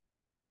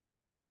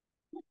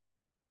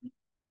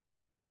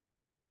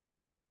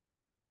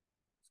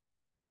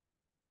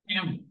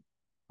 Campbell.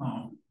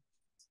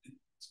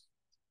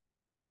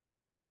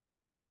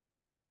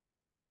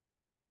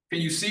 Can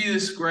you see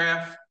this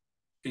graph?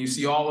 Can you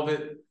see all of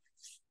it?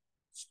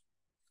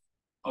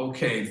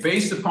 Okay,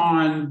 based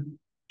upon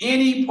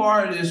any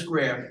part of this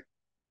graph,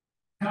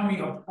 tell me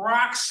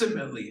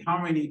approximately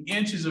how many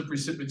inches of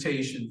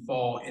precipitation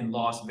fall in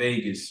Las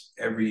Vegas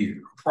every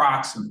year,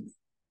 approximately,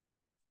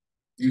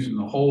 using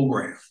the whole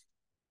graph.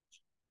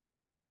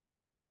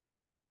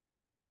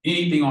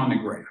 Anything on the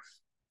graph.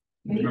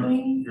 Remember,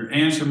 your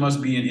answer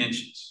must be in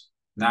inches,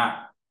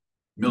 not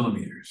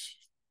millimeters.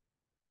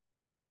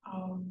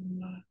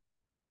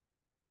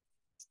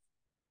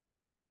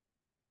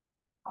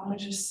 I'm gonna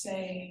just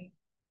say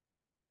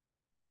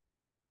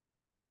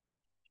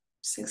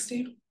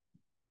 60.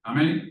 How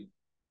many?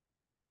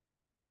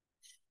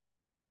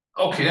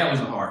 Okay, that was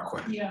a hard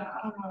question. Yeah,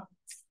 I don't know.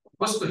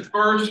 What's the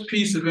first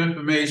piece of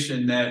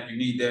information that you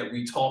need that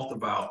we talked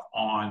about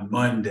on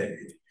Monday?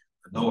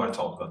 I know I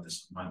talked about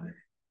this on Monday.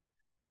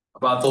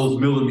 About those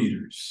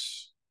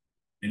millimeters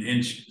and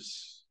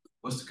inches.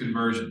 What's the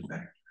conversion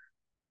factor?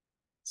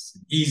 It's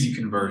an easy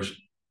conversion,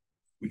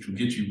 which will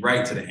get you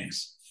right to the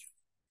answer.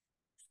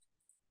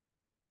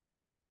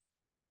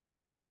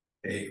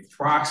 Okay,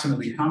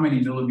 approximately how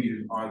many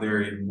millimeters are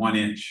there in 1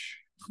 inch?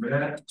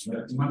 Remember that?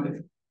 That's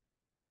Monday.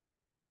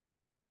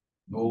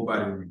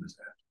 Nobody remembers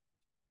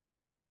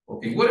that.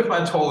 Okay, what if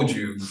I told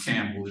you,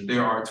 Campbell, that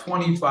there are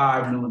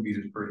 25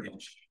 millimeters per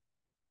inch?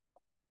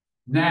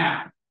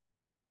 Now,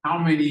 how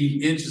many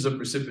inches of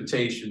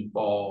precipitation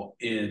fall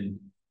in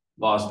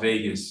Las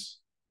Vegas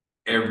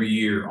every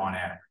year on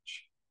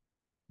average?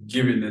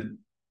 Given that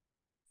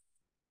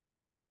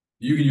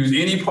you can use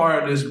any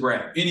part of this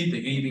graph,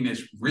 anything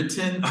that's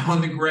written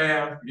on the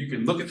graph, you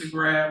can look at the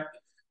graph.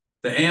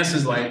 The answer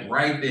is like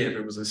right there. If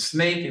it was a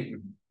snake, it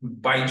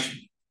would bite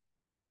you.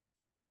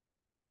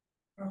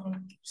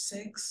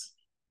 6.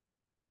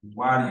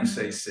 Why do you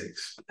say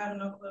 6? I have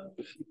no clue.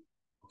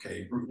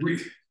 Okay,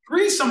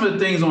 read some of the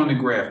things on the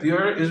graph.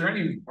 Are there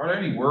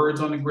any words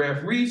on the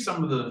graph? Read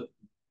some of the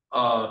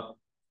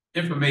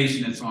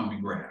information that's on the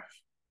graph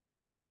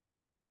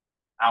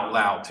out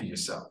loud to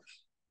yourself.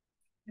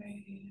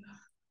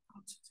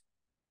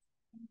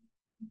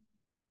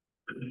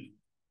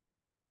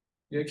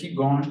 Yeah, keep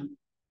going.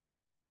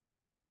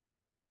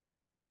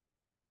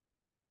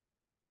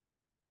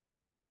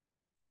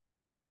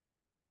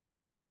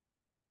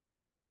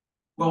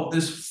 Well,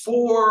 there's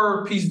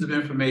 4 pieces of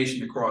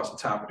information across the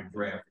top of the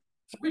graph.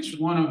 Which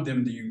one of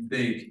them do you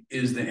think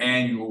is the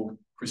annual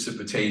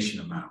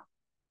precipitation amount?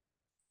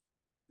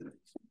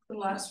 The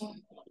last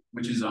one.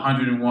 Which is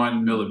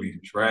 101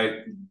 millimeters, right?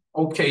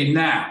 Okay,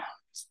 now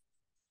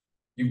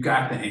you've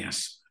got the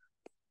answer.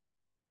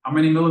 How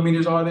many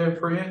millimeters are there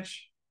per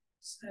inch?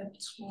 Said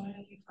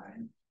 25.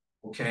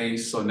 Okay,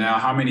 so now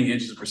how many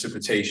inches of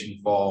precipitation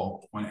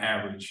fall on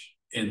average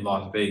in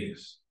Las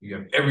Vegas? You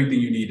have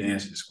everything you need to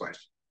answer this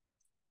question.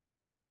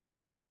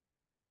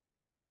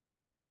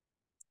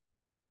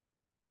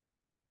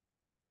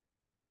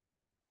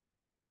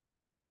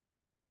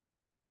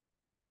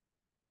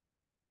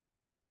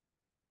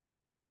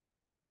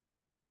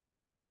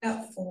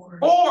 Got 4.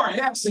 4,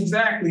 yes,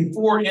 exactly,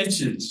 4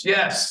 inches,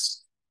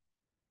 yes.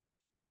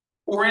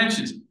 4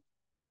 inches.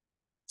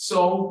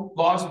 So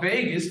Las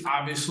Vegas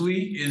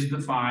obviously is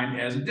defined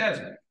as a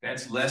desert.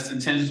 That's less than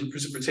 10 inches of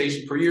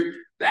precipitation per year.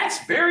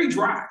 That's very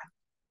dry.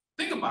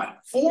 Think about it,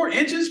 4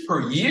 inches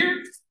per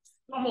year? It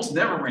almost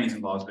never rains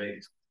in Las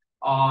Vegas.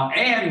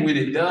 And when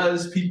it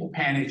does, people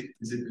panic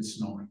as if it's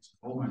snowing.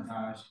 Oh my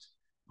gosh.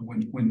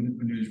 When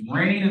there's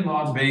rain in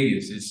Las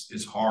Vegas,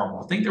 it's horrible.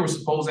 I think they were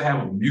supposed to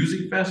have a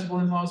music festival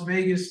in Las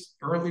Vegas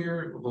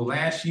earlier, well,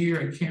 last year.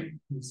 I can't,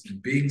 it's a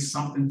big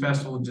something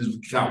festival, just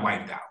got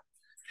wiped out.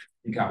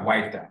 It got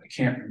wiped out. I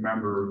can't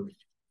remember.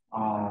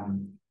 What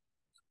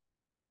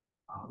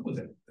was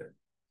that?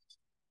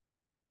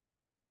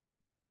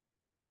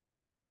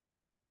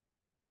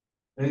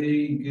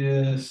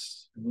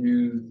 Vegas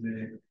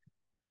Music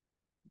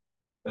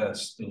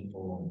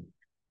Festival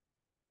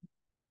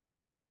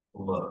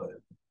flood.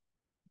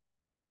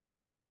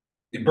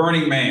 The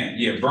Burning Man,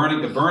 yeah,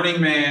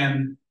 Burning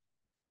Man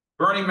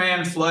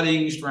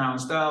flooding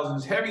drowns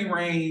thousands, heavy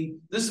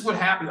rain. This is what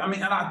happened. I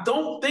mean, and I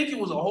don't think it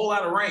was a whole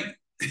lot of rain.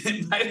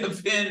 It might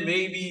have been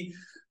maybe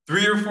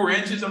 3 or 4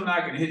 inches. I'm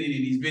not gonna hit any of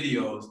these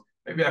videos.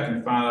 Maybe I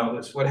can find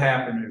out what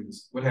happened.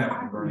 What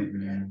happened to Burning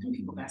Man?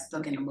 People got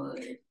stuck in the mud.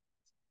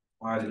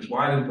 Why did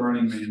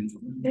Burning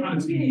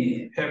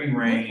Man? Heavy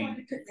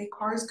rain. Their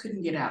cars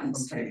couldn't get out and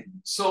stuff. Okay.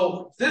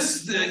 So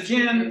this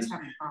again,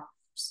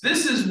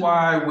 this is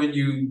why when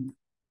you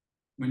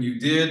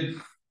did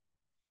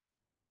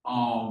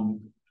or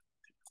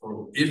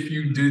if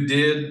you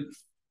did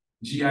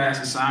GIS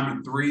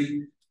assignment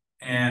 3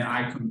 and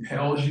I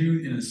compelled you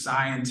in a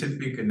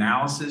scientific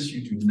analysis,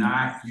 you do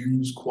not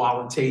use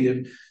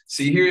qualitative.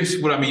 See,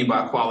 here's what I mean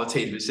by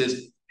qualitative. It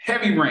says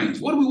heavy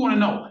rains. What do we want to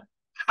know?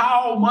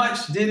 How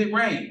much did it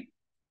rain?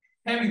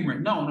 Heavy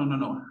rain.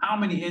 No. How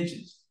many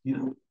inches? You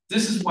know,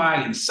 this is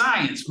why in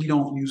science we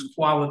don't use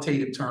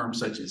qualitative terms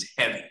such as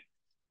heavy.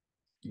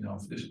 You know,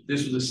 if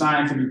this was a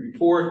scientific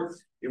report,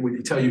 it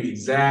would tell you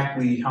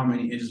exactly how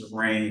many inches of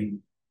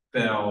rain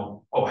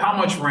fell. Oh, how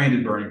much rain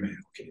did Burning Man?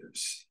 Okay,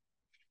 it's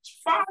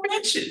 5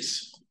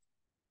 inches.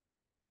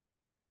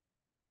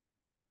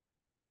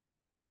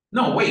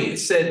 No, wait, it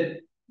said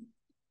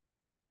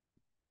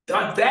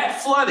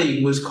that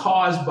flooding was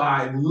caused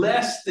by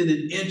less than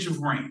an inch of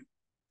rain.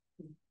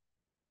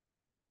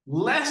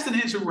 Less than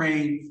an inch of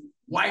rain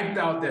wiped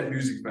out that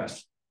music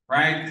festival,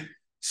 right?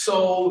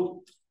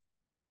 So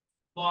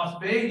Las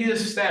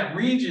Vegas, that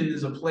region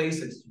is a place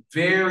that's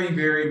very,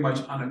 very much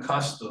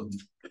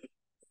unaccustomed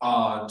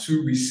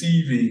to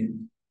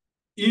receiving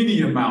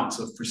any amounts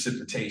of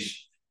precipitation.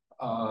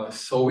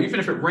 So even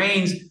if it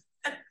rains,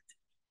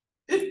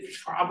 it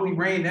probably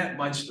rained that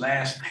much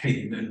last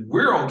night, and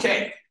we're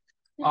okay.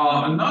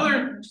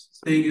 Another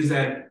thing is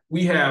that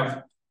we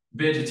have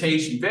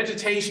vegetation.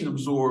 Vegetation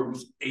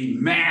absorbs a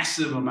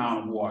massive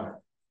amount of water,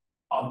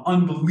 an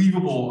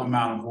unbelievable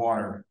amount of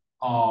water.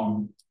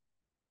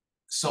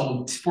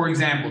 So, for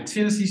example,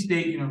 Tennessee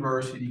State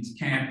University's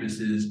campus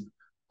is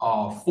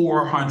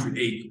 400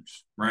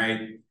 acres,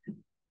 right?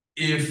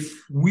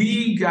 If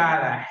we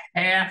got a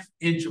 ½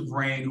 inch of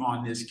rain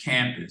on this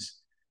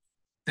campus,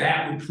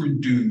 that would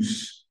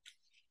produce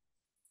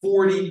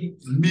 40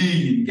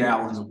 million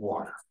gallons of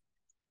water.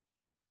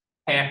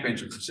 ½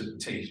 inch of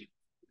precipitation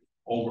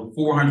over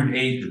 400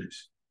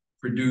 acres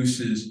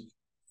produces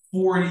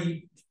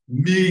 40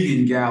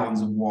 million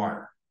gallons of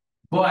water.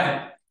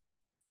 But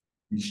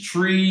these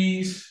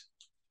trees,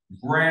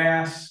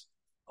 grass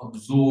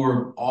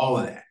absorb all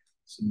of that.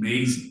 It's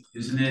amazing,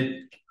 isn't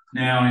it?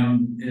 Now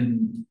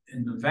in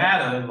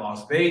Nevada,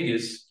 Las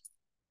Vegas,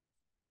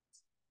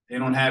 they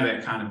don't have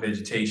that kind of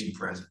vegetation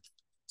present.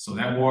 So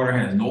that water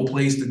has no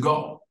place to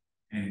go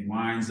and it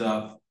winds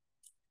up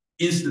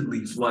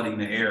instantly flooding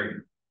the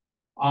area.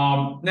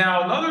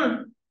 Now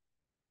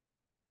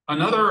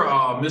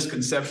another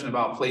misconception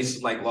about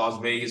places like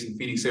Las Vegas and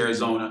Phoenix,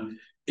 Arizona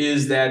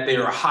is that they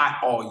are hot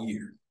all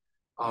year.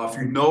 If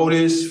you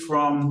notice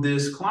from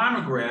this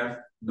climate graph,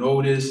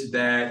 notice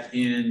that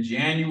in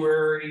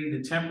January,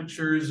 the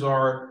temperatures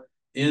are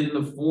in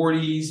the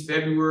 40s,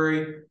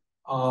 February.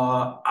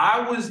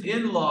 I was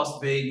in Las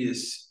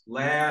Vegas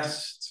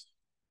last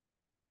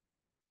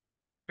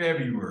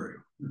February.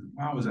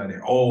 Why was I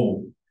there?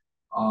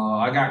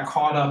 I got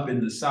caught up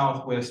in the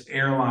Southwest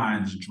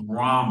Airlines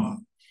drama.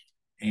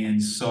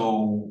 And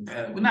so,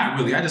 well, not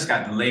really, I just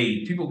got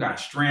delayed. People got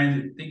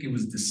stranded. I think it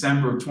was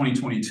December of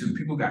 2022.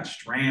 People got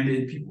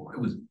stranded. It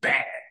was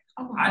bad.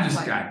 I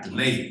just got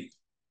delayed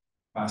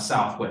by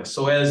Southwest.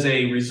 So as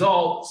a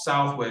result,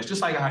 Southwest,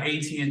 just like how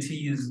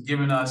AT&T is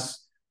giving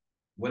us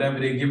whatever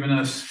they're giving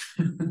us,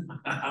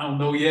 I don't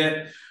know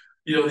yet.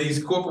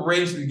 These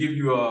corporations give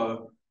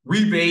you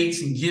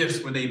rebates and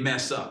gifts when they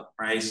mess up,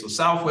 right? So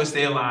Southwest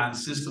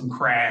Airlines system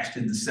crashed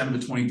in December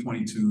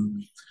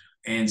 2022.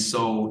 And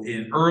so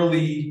in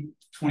early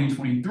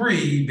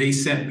 2023, they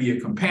sent me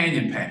a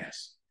companion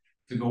pass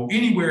to go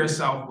anywhere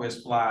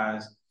Southwest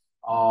flies.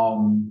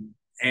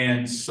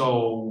 And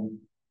so,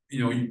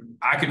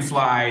 I could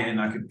fly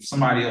and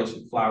somebody else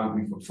would fly with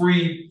me for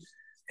free.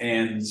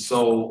 And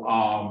so,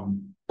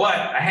 but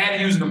I had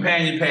to use a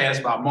companion pass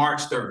by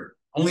March 3rd.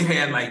 Only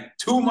had like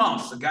 2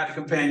 months. I got the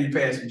companion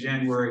pass in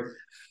January.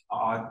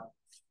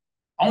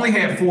 Only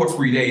had 4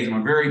 free days.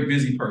 I'm a very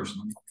busy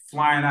person. I'm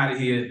flying out of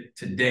here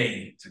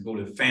today to go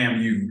to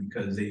FAMU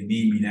because they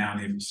need me down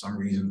there for some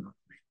reason.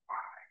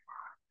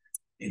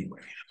 Anyway,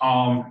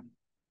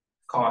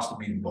 cost to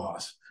be the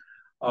boss.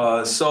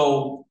 I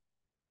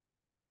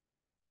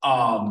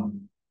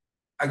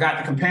got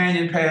the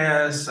companion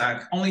pass.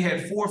 I only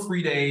had 4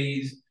 free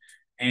days.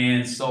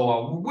 And so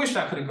I wish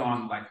I could have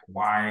gone like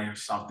Hawaii or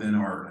something,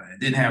 or I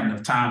didn't have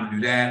enough time to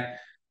do that.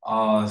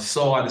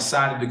 So I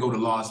decided to go to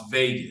Las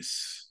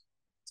Vegas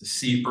to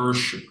see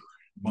Ursher,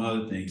 among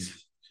other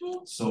things.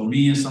 So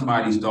me and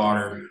somebody's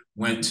daughter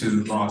went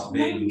to Las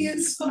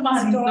Vegas.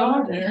 Somebody's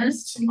daughter.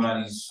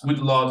 Went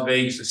to Las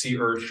Vegas to see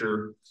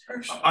Ursher.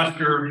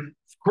 Usher,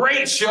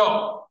 great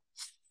show.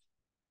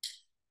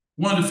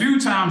 One of the few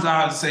times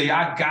I would say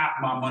I got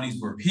my money's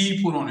worth.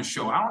 He put on a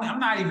show. I'm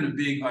not even a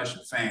big Usher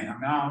fan. I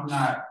mean, I'm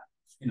not,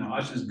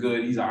 Usher's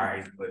good. He's all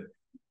right, but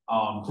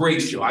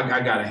great show. I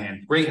got to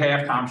hand. Great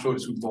halftime show at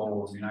the Super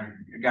Bowl.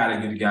 I got to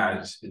give the guy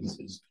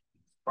his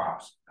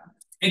props.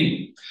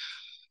 Anyway,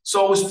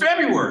 so it was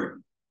February,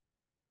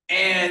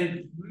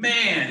 and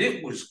man,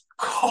 it was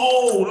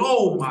cold.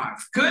 Oh my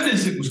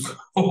goodness, it was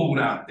cold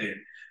out there.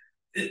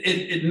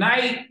 At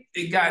night,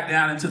 it got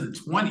down into the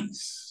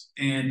 20s.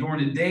 And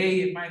during the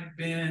day, it might have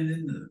been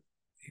in the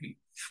maybe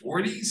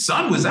 40s.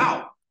 Sun was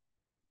out.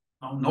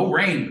 No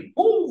rain.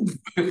 Ooh,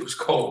 it was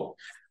cold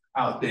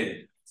out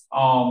there.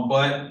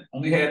 But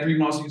only had 3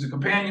 months to use a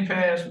companion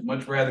pass. Would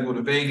much rather go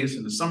to Vegas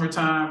in the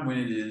summertime when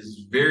it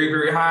is very,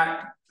 very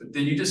hot. But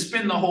then you just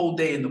spend the whole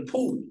day in the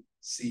pool.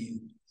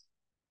 See,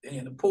 day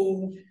in the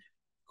pool,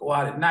 go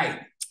out at night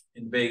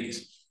in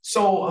Vegas.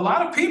 So a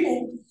lot of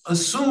people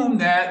assume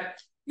that,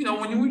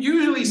 when you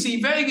usually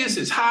see Vegas,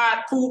 it's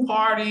hot, pool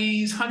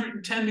parties,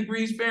 110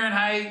 degrees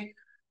Fahrenheit,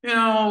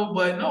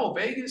 but no,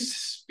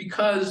 Vegas,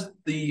 because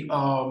the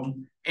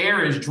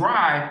air is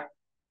dry,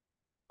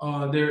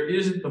 there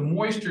isn't the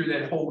moisture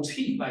that holds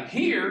heat. Like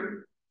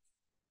here,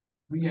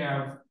 we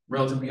have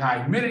relatively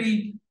high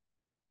humidity.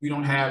 It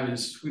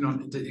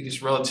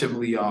gets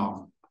relatively,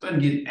 doesn't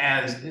get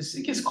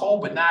it gets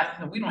cold, but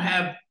not, we don't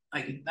have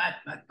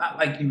not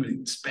like you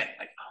would expect,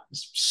 like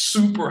it's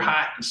super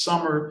hot in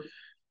summer,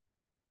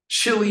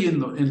 chilly in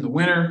the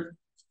winter.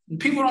 And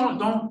people a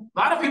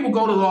lot of people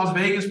go to Las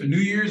Vegas for New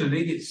Year's and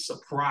they get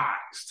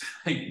surprised.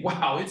 Like,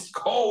 wow, it's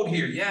cold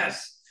here.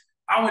 Yes.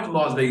 I went to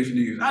Las Vegas for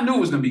New Year's. I knew it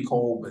was gonna be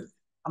cold, but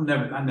I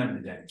never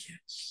did that again.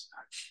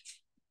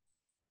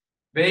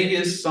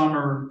 Vegas,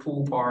 summer,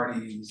 pool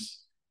parties,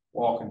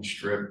 walking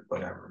strip,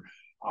 whatever.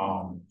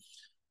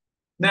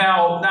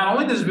 Now, not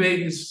only does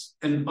Vegas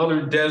and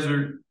other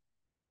desert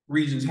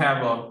regions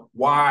have a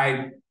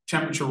wide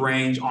temperature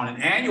range on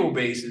an annual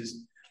basis,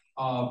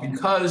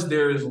 because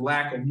there is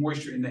lack of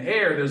moisture in the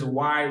air, there's a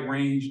wide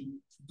range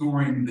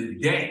during the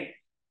day.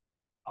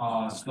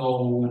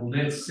 So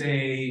let's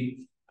say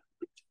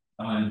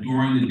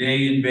during the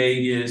day in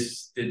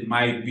Vegas, it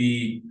might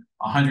be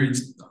 100,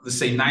 let's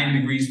say 90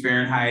 degrees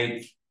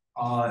Fahrenheit.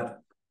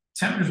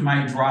 Temperatures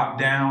might drop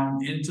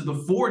down into the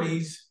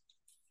 40s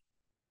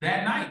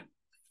that night.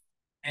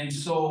 And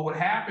so what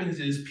happens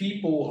is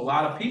a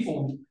lot of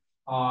people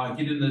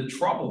get into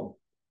trouble.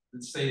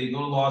 Let's say they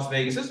go to Las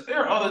Vegas. There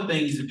are other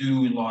things to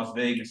do in Las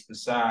Vegas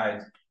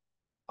besides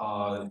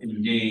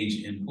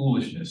engage in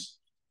foolishness.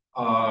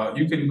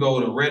 You can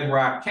go to Red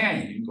Rock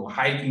Canyon. You can go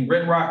hiking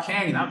Red Rock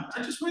Canyon.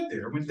 I just went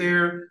there. I went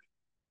there,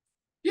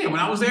 when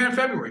I was there in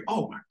February.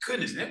 Oh my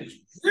goodness, it was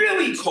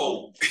really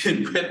cold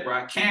in Red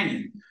Rock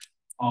Canyon.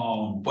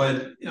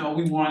 But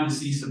we wanted to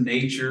see some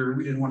nature.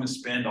 We didn't want to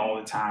spend all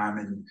the time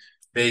in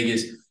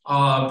Vegas.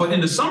 But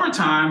in the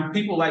summertime,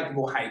 people like to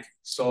go hiking.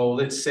 So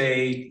let's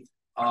say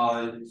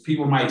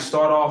people might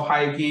start off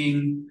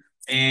hiking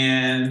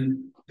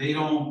and they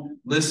don't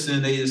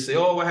listen. They just say,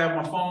 oh, I have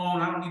my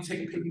phone. I don't need to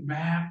take a paper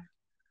map.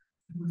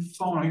 My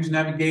phone, I use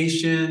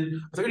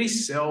navigation. Are there any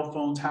cell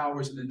phone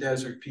towers in the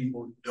desert,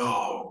 people?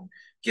 No.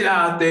 Get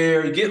out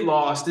there, you get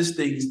lost. This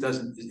thing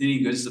isn't any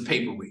good. It's a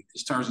paperweight.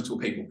 It turns into a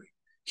paperweight.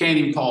 Can't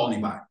even call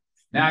anybody.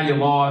 Now you're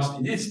lost,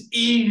 and it's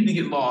easy to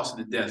get lost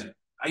in the desert.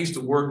 I used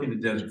to work in the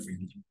desert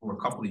for a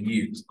couple of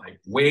years, like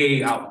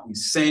way out in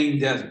these same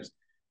deserts.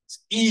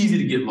 It's easy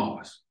to get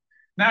lost.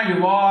 Now you're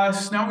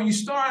lost. Now when you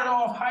started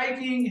off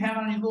hiking, you had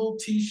on your little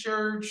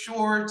t-shirt,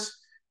 shorts,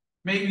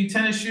 maybe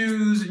tennis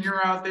shoes, and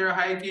you're out there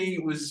hiking.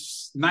 It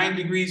was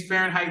 90 degrees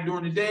Fahrenheit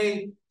during the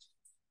day.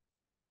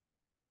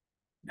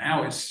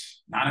 Now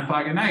it's 9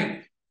 o'clock at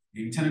night,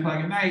 maybe 10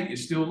 o'clock at night, you're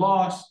still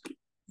lost, you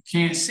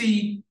can't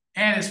see,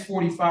 and it's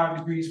 45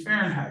 degrees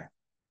Fahrenheit.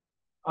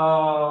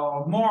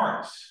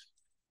 Morris,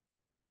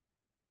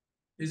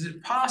 is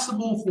it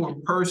possible for a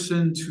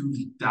person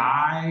to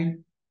die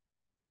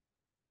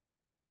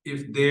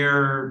if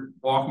they're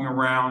walking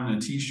around in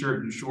a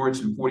t-shirt and shorts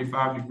and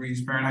 45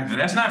 degrees Fahrenheit? Now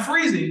that's not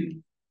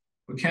freezing,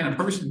 but can a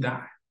person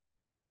die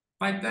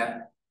like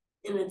that?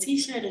 In a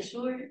t-shirt and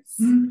shorts?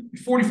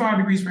 45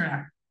 degrees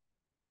Fahrenheit.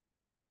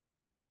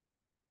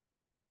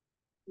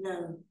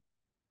 No.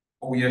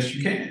 Oh, yes,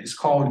 you can. It's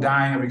called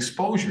dying of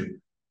exposure.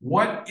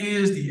 What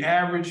is the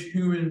average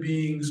human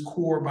being's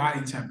core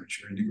body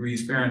temperature in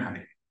degrees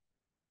Fahrenheit?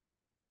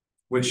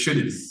 What should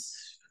it be?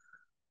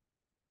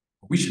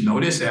 We should know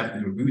this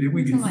after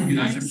we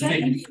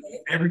can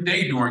every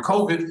day during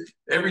COVID.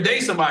 Every day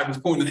somebody was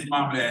pulling the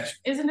thermometer at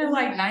you. Isn't it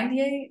like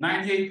 98?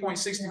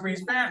 98.6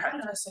 degrees Fahrenheit. I'm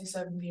gonna say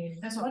 78.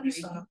 That's what you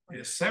saw.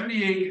 Yeah,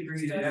 78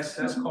 degrees.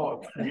 That's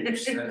called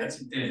that's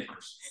a dead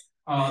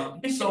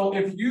person. So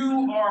if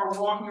you are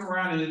walking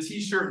around in a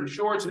t-shirt and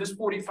shorts and it's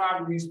 45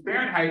 degrees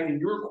Fahrenheit and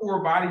your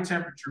core body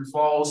temperature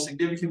falls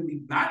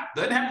significantly,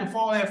 doesn't have to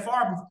fall that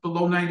far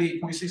below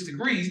 98.6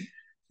 degrees,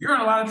 you're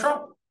in a lot of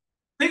trouble.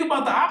 Think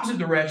about the opposite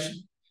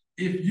direction.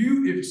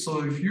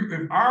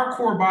 If our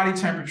core body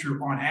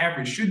temperature on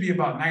average should be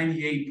about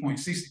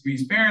 98.6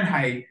 degrees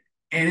Fahrenheit,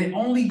 and it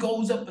only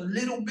goes up a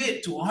little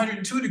bit to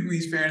 102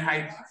 degrees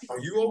Fahrenheit, are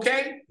you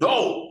okay?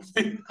 No,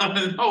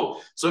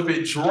 no. So if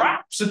it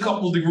drops a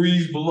couple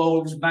degrees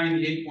below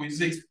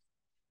 98.6,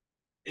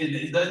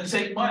 it doesn't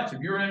take much. If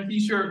you're in a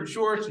t-shirt and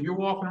shorts and you're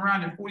walking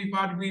around at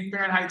 45 degrees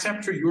Fahrenheit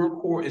temperature, your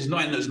core is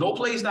and there's no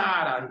place to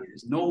hide out here.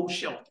 There's no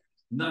shelter,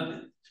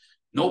 nothing.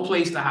 No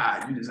place to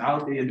hide. You're just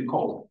out there in the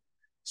cold.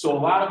 So a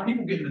lot of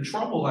people get into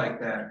trouble like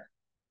that.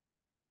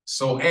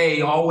 So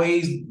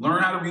always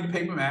learn how to read a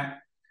paper map.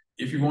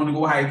 If you're going to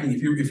go hiking,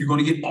 if you're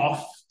going to get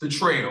off the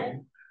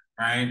trail,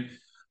 right?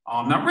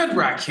 Now Red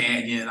Rock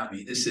Canyon, I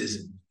mean,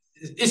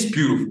 it's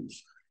beautiful,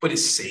 but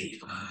it's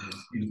safe.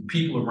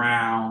 People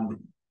around,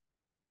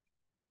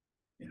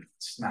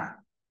 it's not.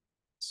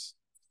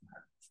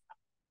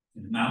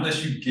 Now,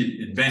 unless you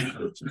get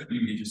adventurous,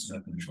 you get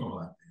yourself in trouble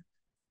out there.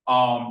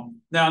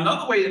 Now,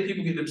 another way that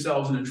people get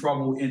themselves into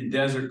trouble in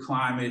desert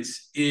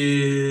climates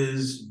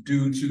is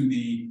due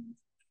to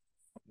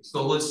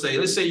so let's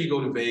say you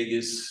go to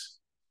Vegas.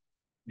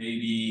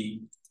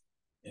 Maybe,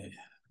 let's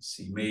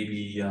see,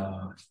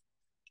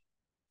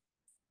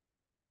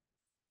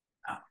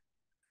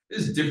 this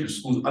is different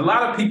schools. A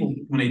lot of people,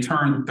 when they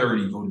turn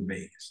 30, go to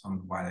Vegas. I don't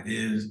know why that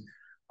is,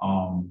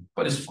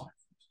 but it's fun.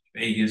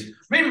 Vegas.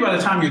 Maybe by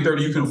the time you're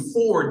 30, you can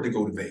afford to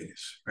go to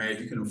Vegas, right?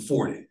 You can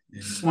afford it.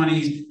 In your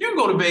 20s, you can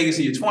go to Vegas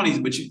in your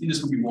 20s, but you're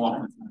just gonna be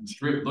walking on the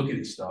strip looking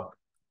at stuff.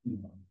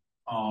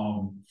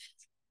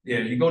 Yeah,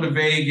 you go to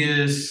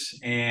Vegas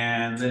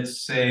and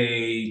let's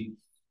say,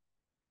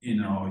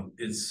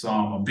 it's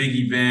a big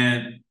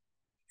event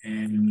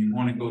and you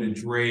want to go to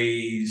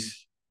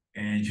Dre's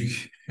and you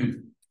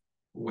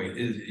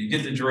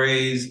get to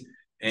Dre's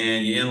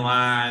and you're in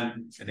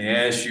line and they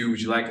ask you, would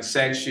you like a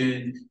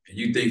section? And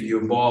you think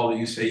you're a baller,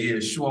 you say,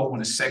 yeah, sure, I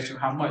want a section.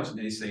 How much? And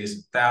they say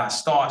it's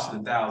starts at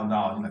 $1,000.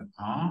 You're like,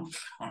 huh?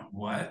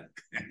 What?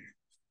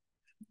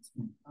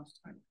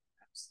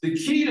 The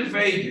key to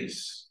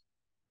Vegas,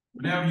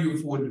 whenever you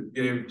afford to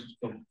get able to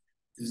go,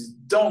 is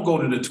don't go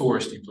to the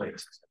touristy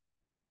places.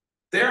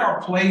 There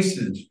are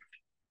places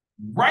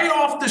right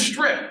off the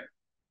strip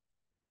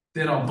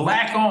that are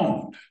Black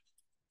owned.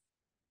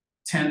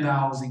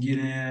 $10 to get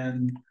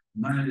in,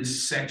 none of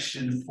this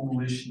section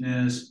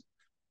foolishness,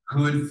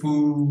 good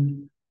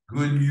food,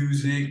 good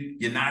music.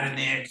 You're not in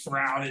there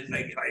crowded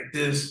like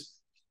this.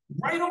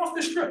 Right off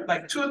the strip,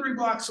 like 2 or 3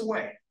 blocks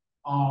away.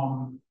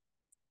 You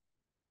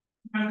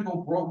have to go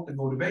broke to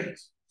go to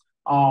Vegas.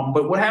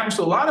 But what happens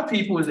to a lot of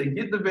people is they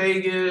get to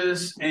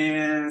Vegas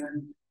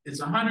and it's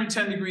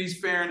 110 degrees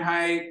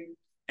Fahrenheit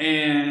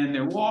and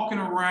they're walking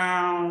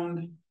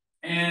around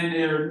and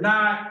they're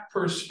not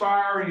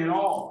perspiring at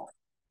all.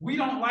 We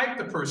don't like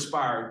to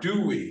perspire,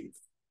 do we?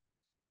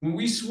 When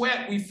we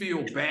sweat, we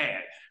feel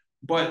bad.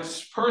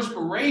 But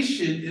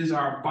perspiration is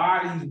our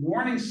body's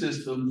warning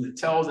system that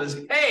tells us,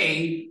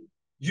 hey,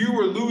 you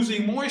are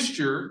losing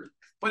moisture.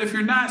 But if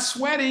you're not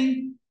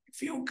sweating,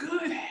 feel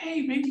good.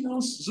 Hey, maybe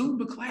those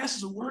Zumba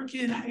classes are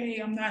working. Hey,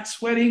 I'm not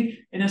sweating.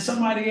 And then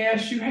somebody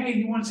asks you, hey,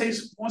 you want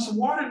some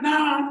water? No,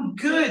 I'm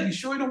good. You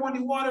sure you don't want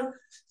any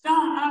water? No,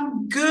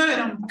 I'm good.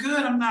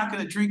 I'm not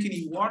going to drink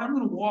any water. I'm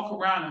going to walk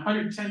around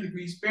 110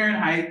 degrees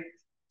Fahrenheit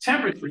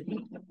temperature.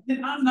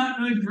 And I'm not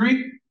going to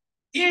drink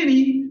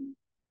any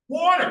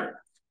water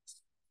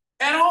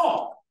at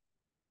all.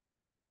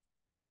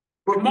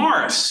 But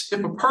Morris,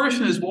 if a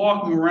person is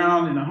walking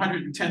around in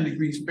 110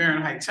 degrees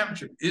Fahrenheit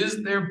temperature,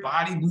 is their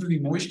body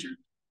losing moisture?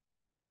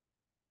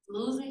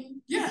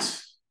 Losing?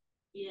 Yes,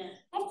 Yeah.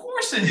 of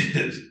course it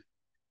is.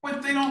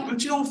 But you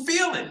don't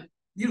feel it.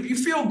 You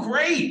feel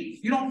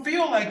great. You don't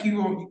feel like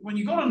when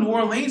you go to New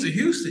Orleans or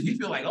Houston, you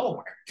feel like, oh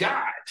my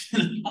God,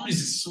 I'm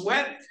just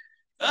sweat.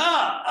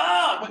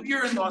 But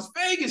you're in Las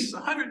Vegas, it's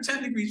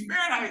 110 degrees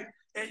Fahrenheit,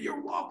 and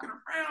you're walking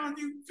around,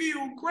 you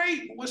feel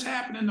great. What's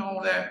happening to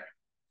all that?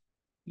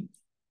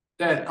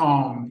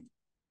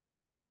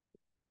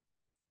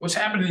 What's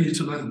happening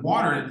to the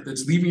water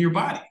that's leaving your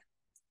body?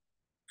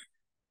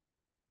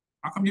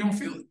 How come you don't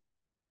feel it?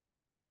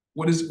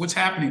 What's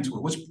happening to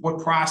it? What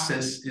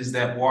process is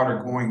that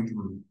water going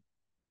through?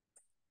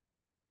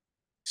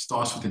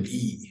 Starts with an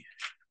E.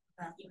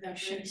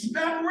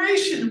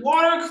 Evaporation.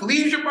 Water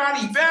leaves your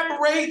body,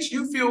 evaporates,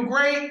 you feel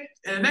great.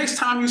 And the next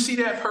time you see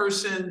that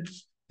person,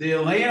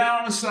 they're laying out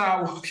on the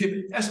sidewalk.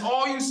 That's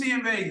all you see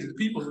in Vegas.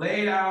 People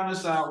laid out on the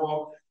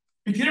sidewalk.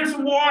 You get them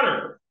some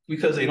water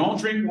because they don't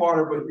drink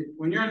water. But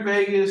when you're in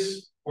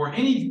Vegas or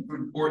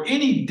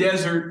any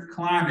desert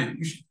climate,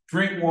 you should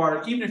drink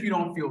water, even if you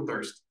don't feel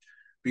thirsty,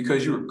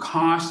 because you're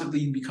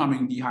constantly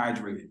becoming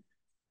dehydrated.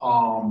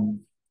 And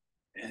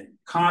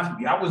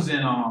constantly, I was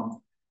in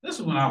this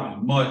is when I was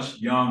much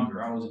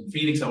younger. I was in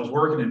Phoenix. I was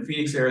working in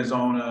Phoenix,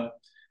 Arizona,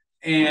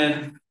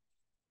 and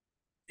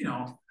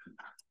I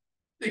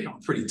think I'm a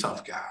pretty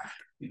tough guy.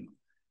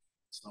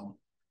 So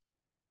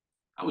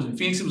I was in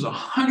Phoenix. It was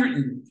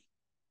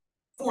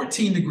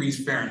 114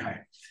 degrees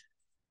Fahrenheit.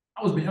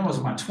 I was in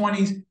my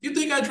 20s. You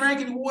think I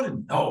drank any water?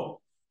 No,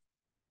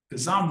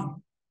 because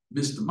I'm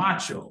Mr.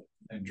 Macho.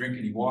 I didn't drink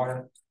any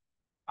water.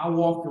 I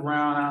walked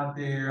around out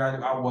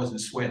there. I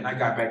wasn't sweating. I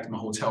got back to my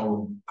hotel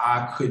room.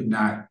 I could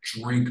not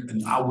drink,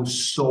 and I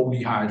was so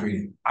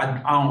dehydrated. I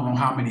don't know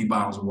how many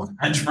bottles of water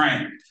I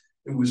drank.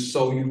 It was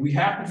so. We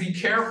have to be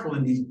careful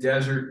in these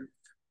desert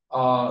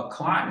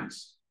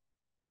climates.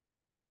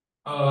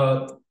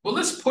 Well,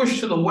 let's push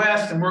to the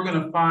west, and we're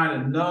going to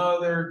find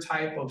another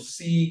type of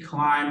sea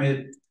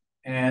climate,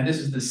 and this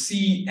is the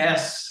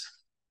CS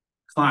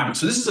climate.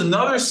 So this is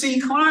another sea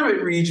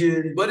climate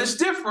region, but it's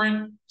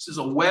different. This is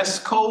a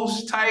West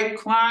Coast type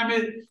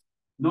climate.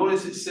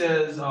 Notice it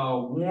says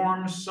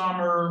warm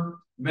summer,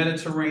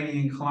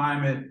 Mediterranean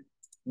climate,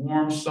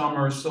 warm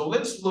summer. So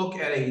let's look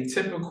at a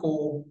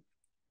typical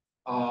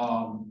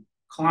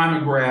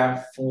climate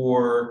graph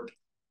for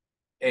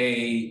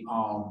the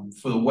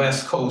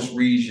West Coast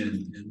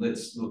region. And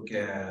let's look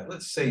at,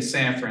 let's say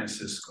San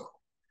Francisco.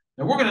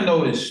 Now we're going to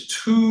notice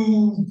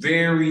two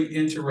very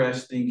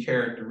interesting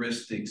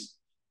characteristics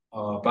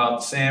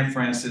about San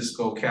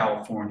Francisco,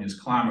 California's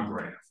climate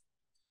graph.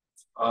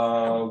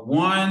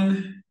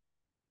 One,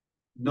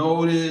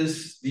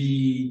 notice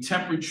the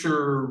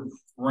temperature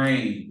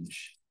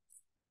range.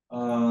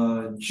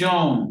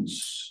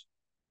 Jones,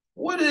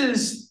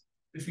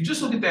 if you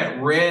just look at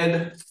that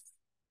red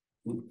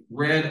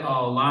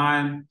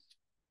line,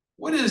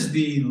 what is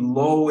the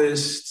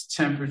lowest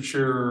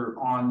temperature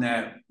on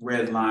that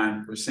red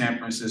line for San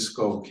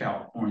Francisco,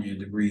 California,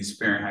 degrees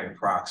Fahrenheit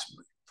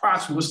approximately?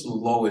 Approximately, what's the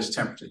lowest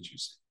temperature that you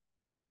see?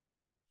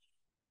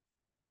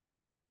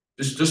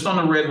 Just on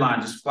the red line,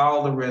 just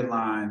follow the red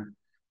line,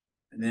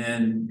 and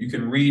then you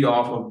can read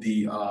off of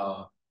the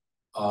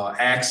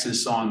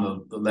axis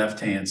on the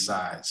left-hand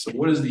side. So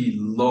what is the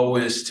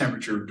lowest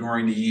temperature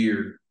during the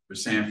year for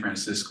San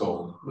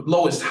Francisco?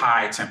 Lowest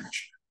high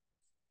temperature?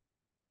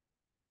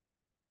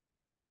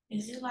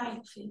 Is it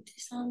like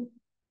 50-something?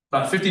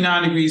 About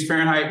 59 degrees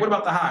Fahrenheit. What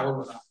about the high? What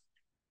about the high?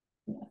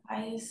 The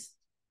highest,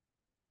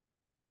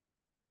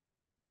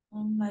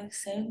 like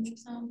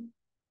 70-something.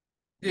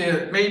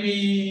 Yeah,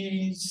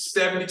 maybe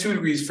 72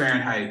 degrees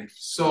Fahrenheit.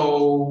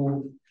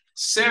 So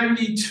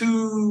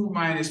 72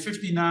 minus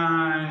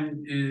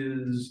 59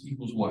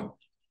 equals what?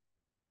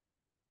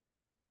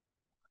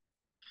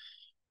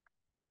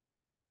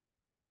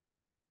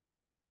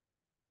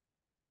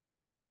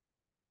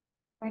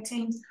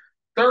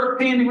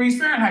 13 degrees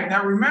Fahrenheit.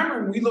 Now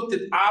remember, we looked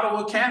at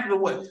Ottawa, Canada,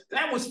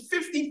 that was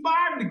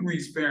 55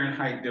 degrees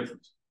Fahrenheit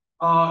difference.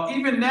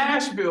 Even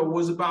Nashville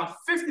was about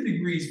 50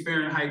 degrees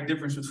Fahrenheit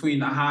difference between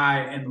the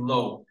high and the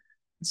low.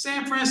 In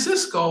San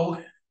Francisco,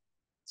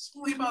 it's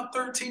only about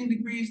 13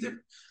 degrees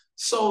difference.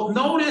 So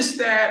notice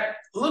that,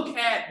 look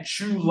at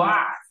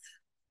July.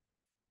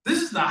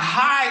 This is the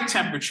high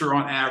temperature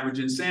on average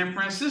in San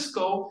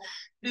Francisco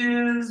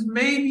is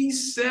maybe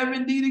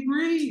 70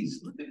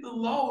 degrees. Look at the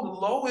low. The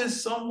low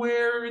is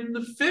somewhere in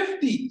the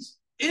 50s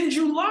in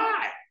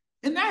July,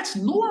 and that's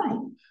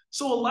normal.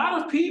 So a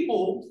lot of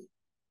people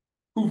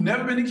who've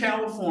never been to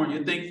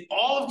California think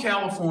all of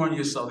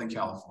California is Southern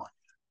California,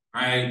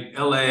 right?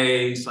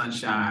 LA,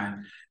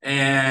 sunshine.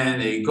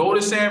 And they go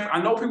to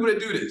I know people that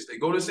do this. They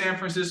go to San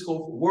Francisco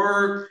for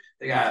work.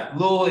 They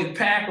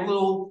pack a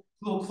little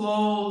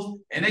clothes,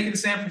 and they get to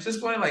San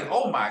Francisco and they're like,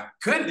 oh my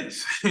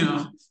goodness, they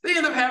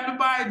end up having to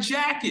buy a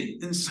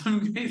jacket. And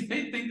they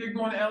think they're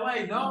going to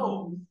LA.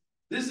 No,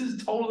 this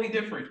is totally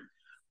different.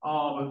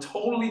 A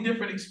totally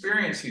different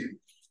experience here.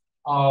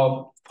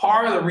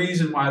 Part of the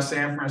reason why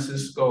San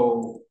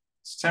Francisco's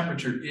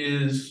temperature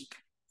is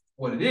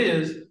what it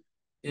is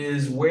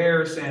is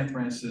where San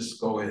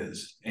Francisco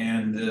is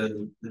and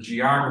the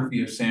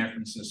geography of San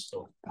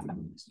Francisco.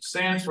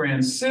 San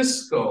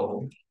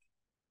Francisco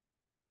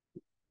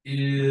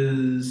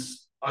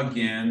is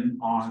again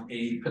on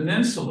a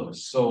peninsula.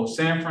 So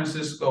San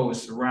Francisco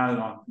is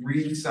surrounded on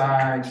 3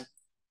 sides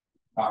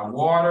by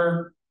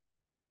water,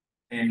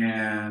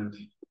 and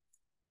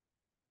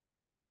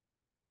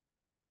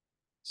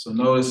so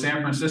notice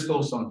San Francisco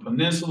is on a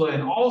peninsula,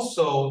 and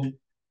also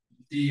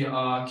the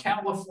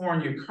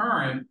California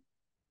current,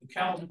 the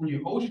California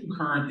ocean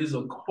current is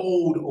a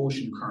cold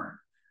ocean current,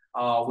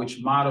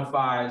 which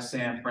modifies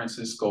San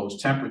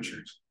Francisco's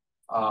temperatures.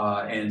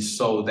 And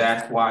so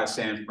that's why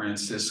San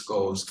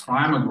Francisco's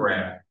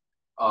climograph,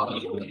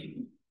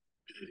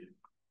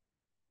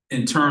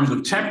 in terms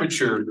of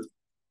temperature,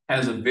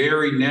 has a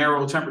very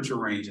narrow temperature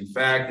range. In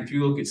fact, if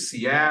you look at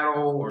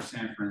Seattle or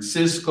San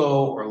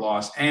Francisco or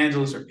Los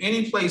Angeles or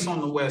any place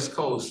on the West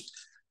Coast,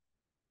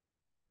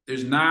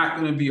 there's not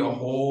going to be a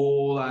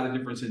whole lot of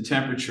difference in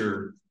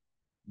temperature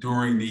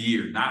during the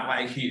year. Not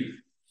like here,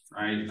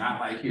 right? Not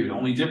like here. The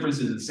only difference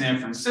is in San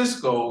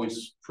Francisco,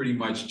 it's pretty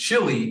much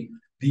chilly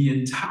the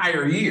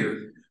entire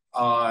year.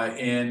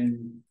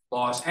 In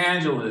Los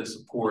Angeles,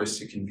 of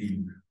course, it can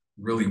be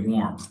really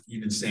warm,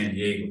 even San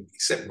Diego,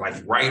 except like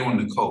right on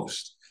the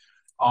coast.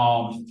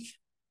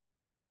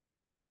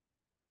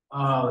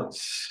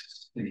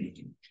 Let's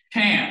see.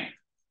 Camp.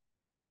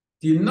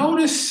 Do you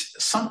notice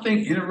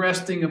something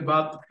interesting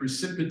about the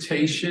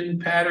precipitation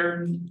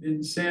pattern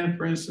in San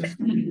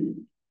Francisco?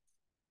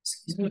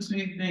 Excuse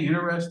me, anything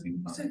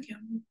interesting? You said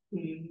Campbell.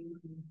 You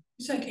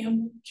said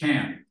Campbell.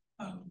 Camp.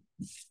 Oh.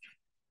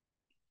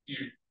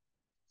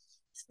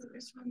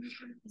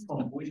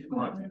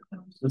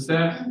 What's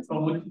that?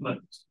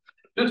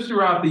 Just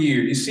throughout the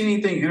year, you see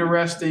anything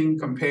interesting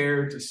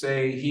compared to,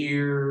 say,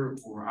 here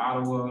or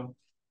Ottawa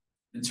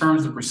in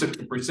terms of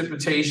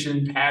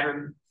precipitation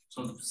pattern?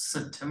 So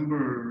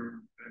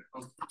September,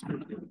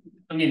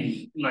 I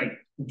mean, like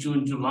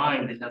June,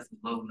 July, they have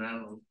low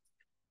level.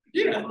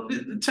 Yeah,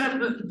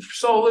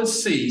 so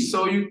let's see.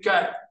 So you've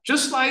got,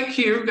 just like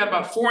here, we've got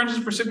about 4 inches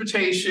of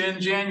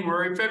precipitation,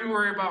 January,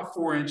 February, about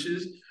 4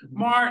 inches,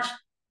 March,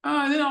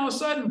 then all of a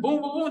sudden,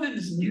 boom, boom, boom,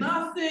 there's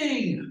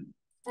nothing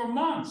for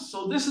months.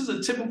 So this is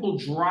a typical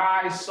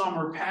dry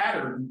summer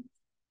pattern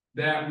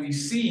that we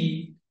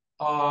see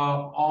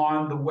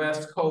on the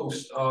west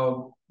coast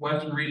of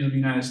western region of the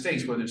United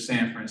States, whether it's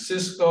San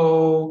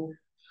Francisco,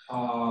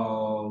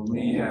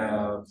 we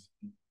have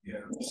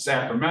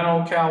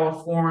Sacramento,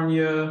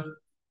 California,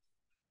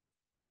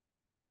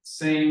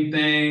 same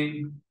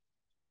thing.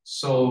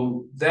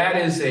 So that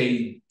is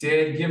a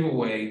dead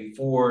giveaway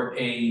for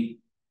a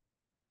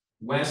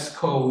West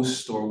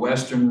Coast or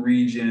Western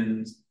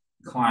regions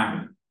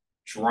climate,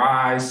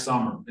 dry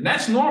summer. And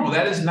that's normal,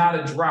 that is not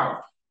a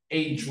drought.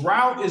 A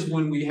drought is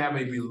when we have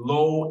a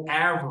below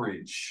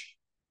average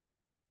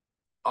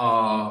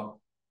amount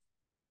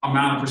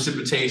of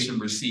precipitation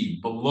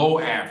received, below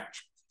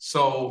average.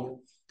 So,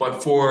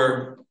 but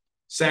for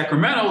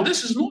Sacramento,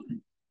 this is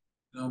normal.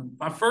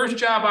 My first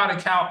job out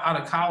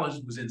of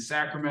college was in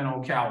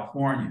Sacramento,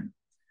 California.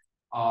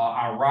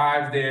 I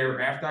arrived there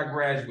after I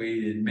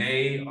graduated in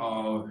May,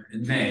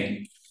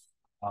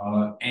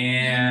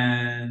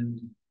 and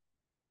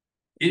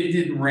it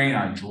didn't rain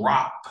a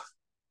drop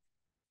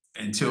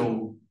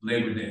until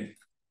Labor Day.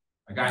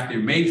 I got there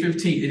May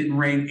 15th. It didn't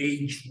rain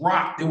a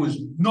drop. There was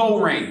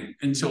no rain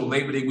until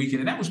Labor Day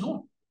weekend, and that was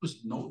normal. It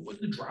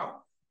wasn't a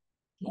drought.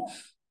 Normal.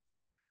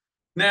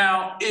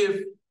 Now,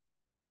 if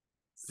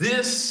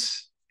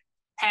this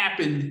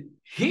happened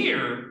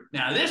here,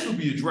 now this would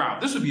be a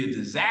drought. This would be a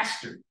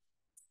disaster.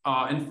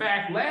 In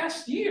fact,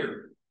 last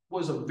year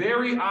was a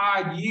very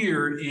odd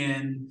year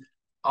in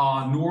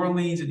New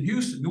Orleans and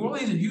Houston. New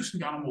Orleans and Houston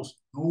got almost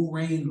no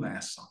rain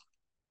last summer.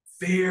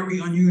 Very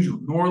unusual.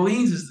 New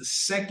Orleans is the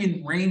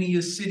second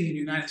rainiest city in the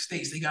United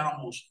States. They got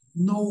almost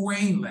no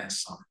rain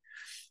last summer.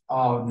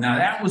 Now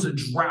that was a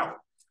drought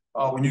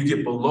when you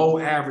get below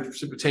average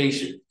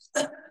precipitation.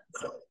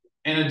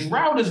 And a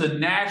drought is a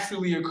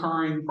naturally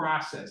occurring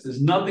process.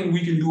 There's nothing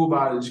we can do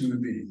about it as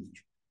human beings.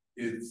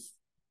 If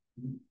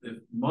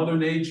Mother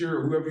Nature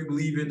or whoever you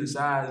believe in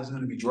decides it's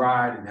going to be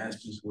dry, then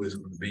that's just what it's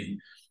going to be.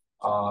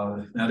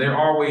 Now, there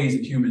are ways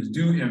that humans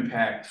do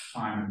impact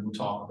climate. We'll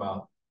talk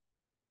about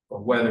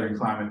weather and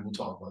climate. We'll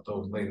talk about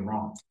those later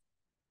on.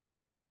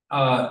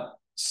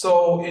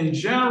 So in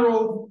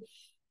general,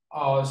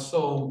 those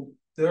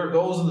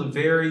are the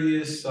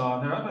various,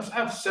 I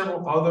have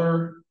several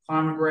other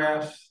climate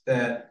graphs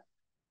that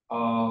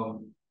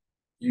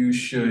you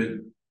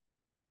should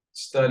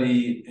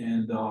study,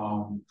 and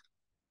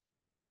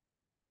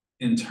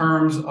in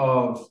terms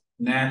of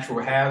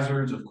natural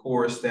hazards, of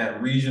course,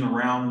 that region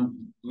around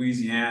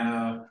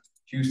Louisiana,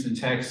 Houston,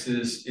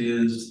 Texas,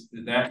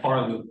 that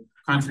part of the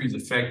country is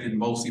affected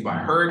mostly by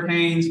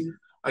hurricanes.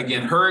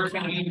 Again,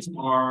 hurricanes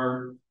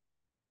are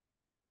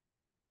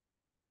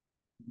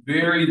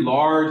very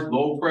large,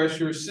 low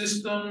pressure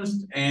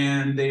systems,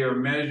 and they are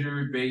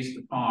measured based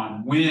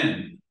upon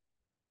wind,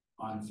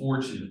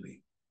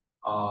 unfortunately.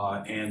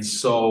 And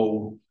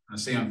so I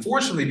say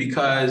unfortunately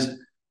because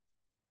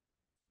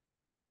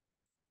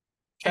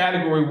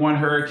Category 1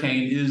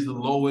 hurricane is the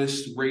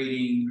lowest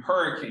rating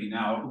hurricane.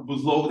 Now,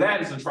 below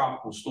that is a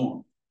tropical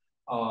storm.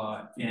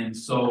 And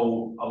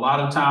so a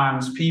lot of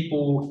times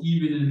people,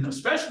 even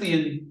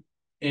especially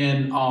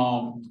in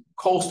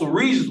coastal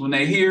regions, when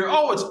they hear,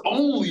 oh, it's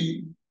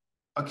only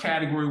a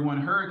Category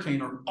 1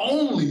 hurricane or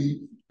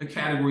only a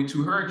Category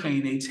 2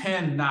 hurricane, they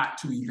tend not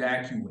to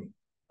evacuate,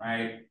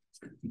 right?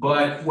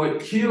 But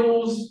what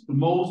kills the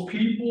most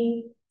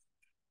people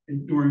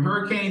during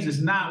hurricanes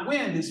is not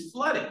wind, it's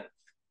flooding.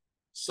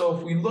 So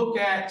if we look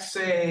at,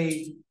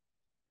 say,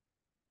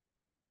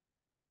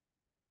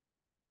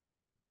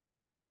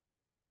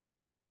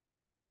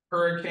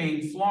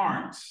 Hurricane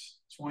Florence,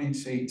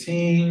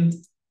 2018.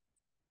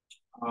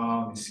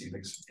 Let me see,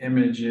 like some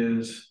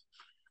images.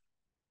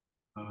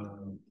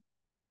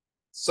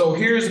 So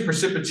here's the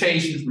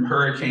precipitation from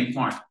Hurricane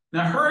Florence.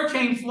 Now,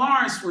 Hurricane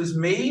Florence was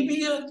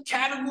maybe a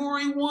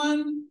Category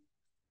 1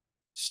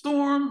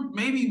 storm,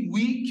 maybe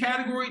weak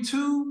Category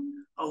 2.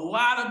 A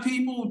lot of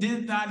people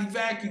did not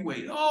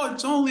evacuate. Oh,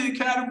 it's only a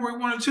Category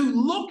 1 or 2.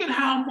 Look at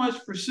how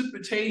much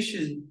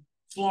precipitation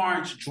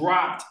Florence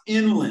dropped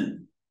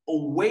inland,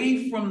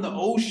 away from the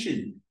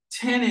ocean,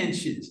 10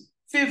 inches,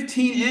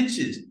 15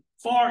 inches,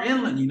 far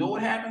inland. You know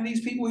what happened to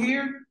these people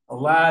here? A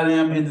lot of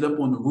them ended up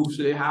on the roofs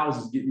of their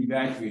houses getting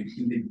evacuated.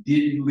 They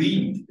didn't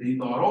leave. They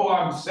thought, oh,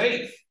 I'm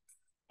safe.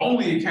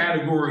 Only a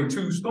Category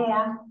 2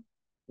 storm.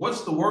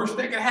 What's the worst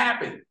that could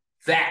happen?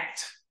 That.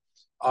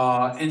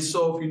 And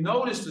so if you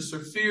notice, the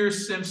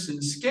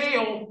Saffir-Simpson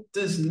scale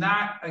does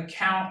not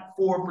account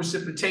for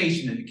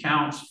precipitation. It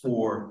accounts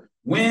for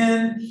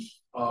wind,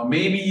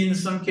 maybe in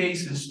some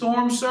cases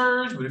storm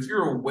surge, but if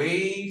you're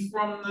away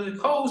from the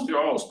coast, you're,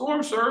 oh,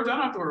 storm surge, I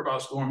don't have to worry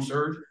about storm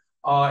surge.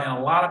 And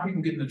a lot of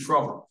people get into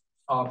trouble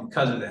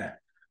because of that.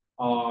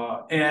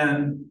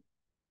 And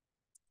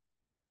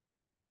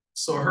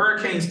so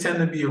hurricanes tend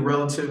to be a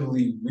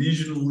relatively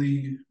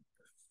regionally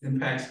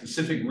impact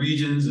specific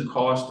regions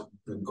across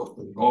the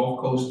Gulf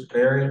Coast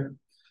area.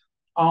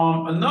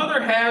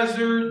 Another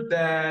hazard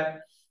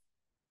that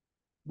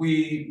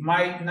we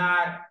might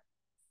not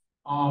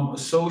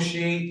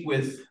associate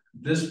with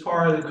this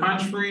part of the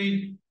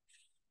country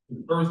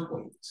is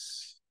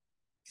earthquakes.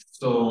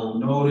 So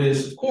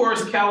notice, of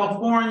course,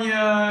 California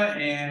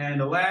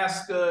and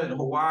Alaska and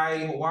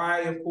Hawaii.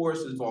 Hawaii, of course,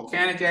 is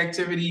volcanic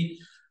activity.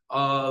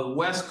 The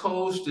West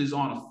Coast is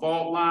on a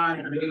fault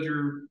line,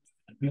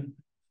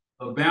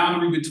 a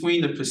boundary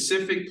between the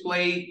Pacific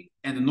plate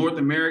and the North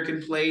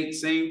American plate.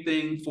 Same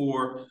thing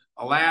for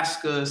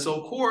Alaska. So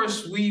of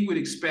course, we would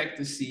expect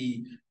to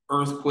see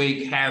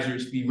earthquake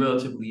hazards be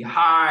relatively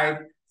high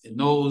in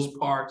those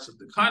parts of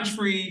the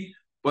country.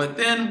 But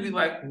then we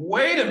like,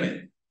 wait a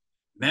minute,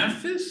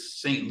 Memphis,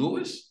 St.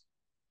 Louis,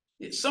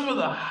 some of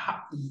the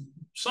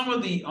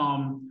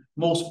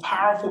most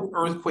powerful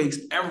earthquakes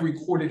ever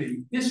recorded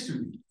in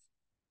history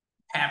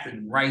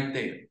happened right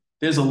there.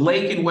 There's a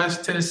lake in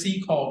West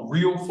Tennessee called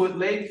Reelfoot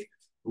Lake.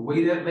 The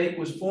way that lake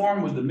was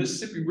formed was the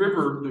Mississippi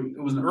River.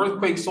 It was an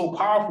earthquake so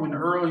powerful in the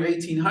early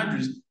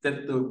 1800s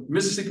that the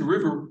Mississippi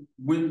River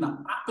went in the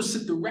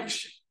opposite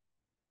direction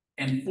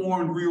and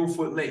formed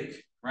Reelfoot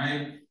Lake,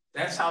 right?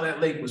 That's how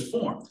that lake was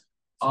formed.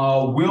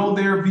 Will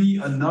there be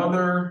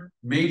another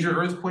major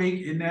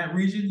earthquake in that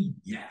region?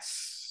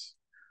 Yes.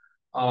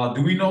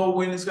 Do we know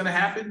when it's going to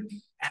happen?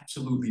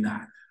 Absolutely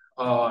not.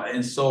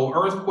 And so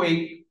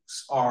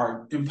earthquakes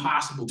are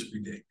impossible to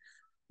predict.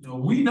 You know,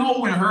 we know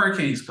when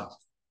hurricanes come.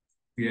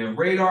 We have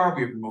radar,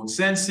 we have remote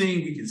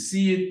sensing, we can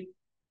see it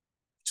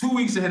 2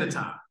 weeks ahead of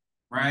time,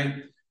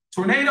 right?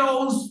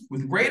 Tornadoes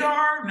with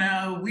radar,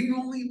 now we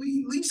at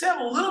least have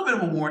a little bit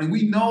of a warning.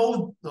 We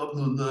know of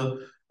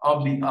the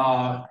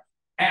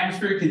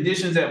atmospheric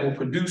conditions that will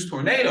produce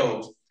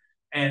tornadoes.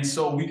 And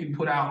so we can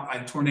put out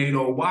like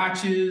tornado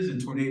watches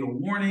and tornado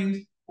warnings.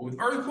 But with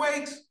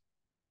earthquakes,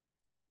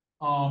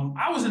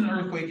 I was in an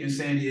earthquake in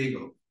San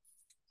Diego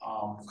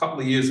a couple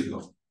of years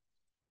ago.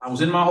 I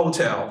was in my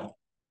hotel.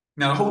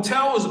 Now, the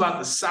hotel was about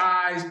the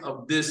size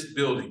of this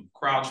building,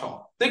 Crouch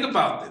Hall. Think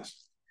about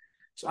this.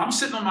 So I'm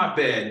sitting on my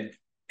bed,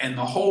 and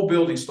the whole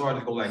building started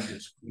to go like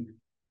this.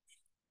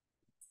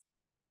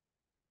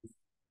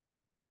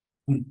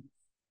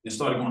 It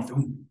started going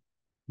through.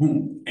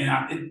 Boom.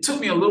 And it took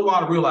me a little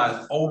while to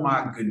realize, oh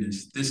my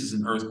goodness, this is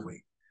an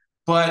earthquake.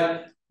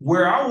 But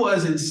where I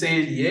was in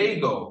San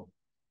Diego,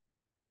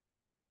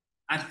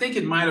 I think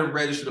it might have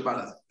registered about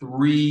a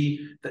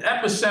 3. The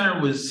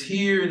epicenter was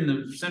here in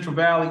the Central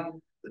Valley.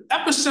 The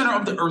epicenter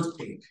of the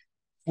earthquake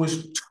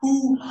was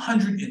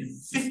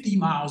 250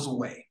 miles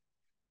away.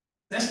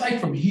 That's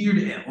like from here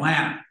to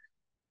Atlanta.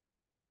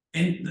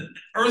 And the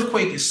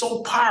earthquake is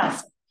so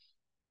powerful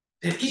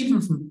that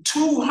even from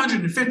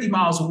 250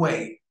 miles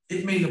away,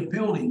 it made a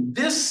building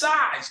this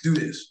size do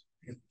this.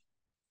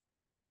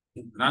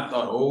 And I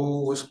thought,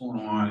 oh, what's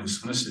going on?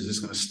 Is this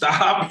going to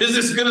stop? Is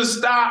this going to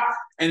stop?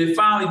 And it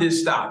finally did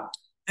stop.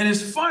 And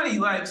it's funny,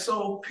 like,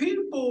 so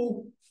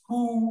people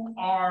who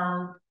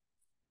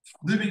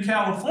live in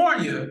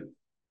California,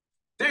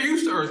 they're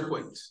used to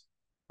earthquakes,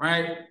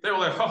 right? They were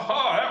like, ha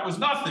ha, that was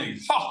nothing.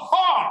 Ha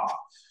ha.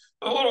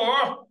 A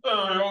little,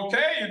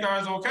 okay, you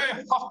guys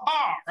okay? Ha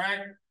ha, right?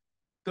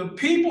 The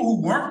people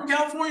who weren't from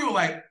California were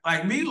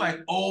like me, like,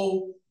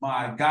 oh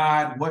my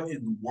God, what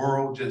in the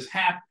world just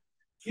happened?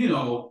 You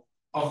know,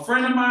 a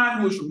friend of mine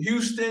who was from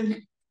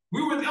Houston,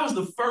 that was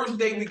the first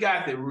day we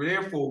got there. We were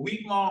there for a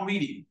week-long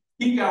meeting.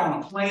 He got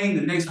on a plane,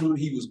 the next morning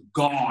he was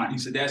gone. He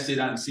said, that's it,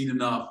 I done seen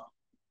enough.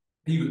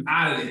 He was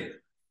out of there.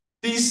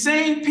 These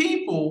same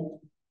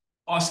people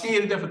are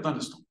scared to death of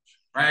thunderstorms,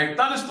 right?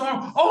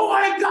 Thunderstorm, oh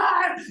my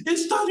God,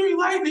 it's thundering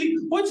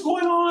lightning. What's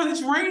going on?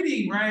 It's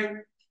raining, right?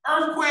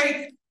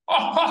 Earthquake, oh,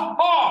 ha,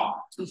 ha.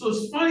 So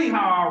it's funny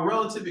how our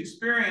relative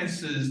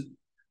experiences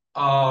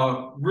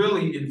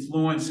really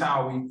influence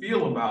how we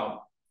feel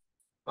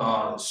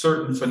about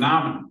certain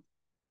phenomena.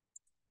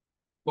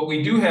 But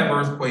we do have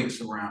earthquakes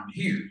around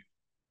here.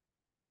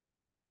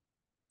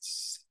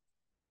 This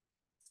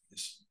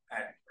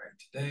right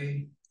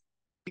today.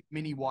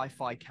 Mini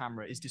Wi-Fi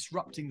camera is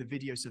disrupting the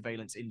video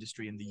surveillance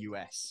industry in the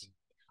US.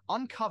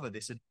 Uncover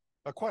this.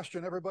 A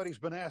question everybody's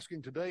been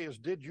asking today is,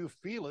 did you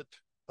feel it?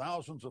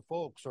 Thousands of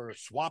folks are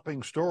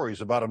swapping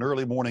stories about an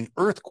early morning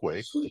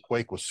earthquake. The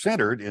quake was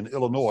centered in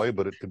Illinois,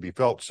 but it could be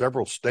felt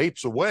several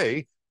states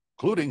away,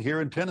 including here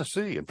in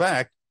Tennessee. In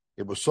fact,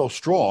 it was so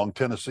strong,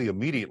 Tennessee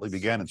immediately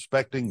began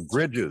inspecting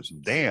bridges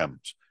and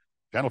dams.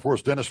 Channel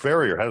 4's Dennis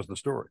Ferrier has the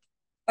story.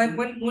 Like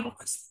what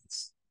was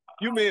this?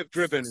 You may have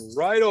driven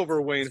right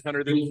over Wayne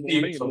Hunter this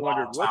morning and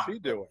wondered, what's he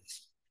doing?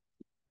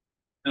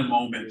 In a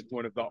moment.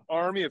 One of the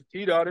Army of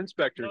TDOT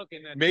inspectors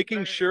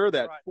making sure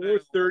that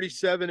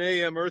 4:37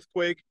 a.m.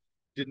 earthquake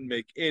didn't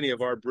make any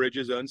of our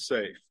bridges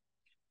unsafe.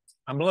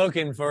 I'm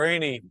looking for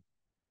any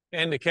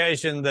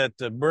indication that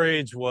the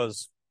bridge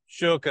was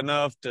shook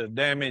enough to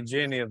damage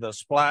any of the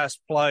splash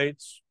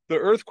plates. The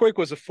earthquake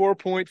was a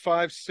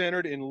 4.5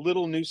 centered in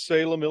Little New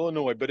Salem,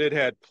 Illinois, but it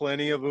had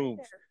plenty of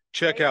oomph.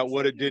 Check out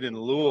what it did in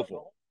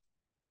Louisville.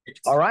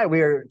 All right,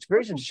 we are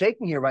experiencing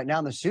shaking here right now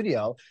in the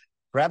studio.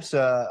 Perhaps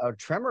a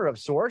tremor of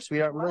sorts.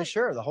 We aren't really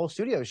sure. The whole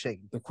studio is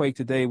shaking. The quake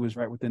today was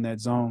right within that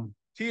zone.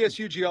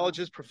 TSU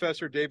geologist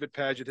Professor David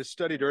Padgett has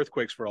studied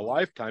earthquakes for a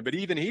lifetime, but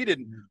even he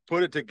didn't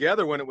put it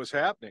together when it was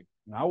happening.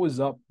 I was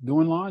up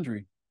doing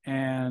laundry,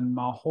 and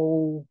my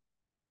whole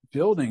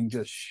building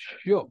just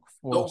shook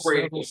for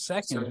several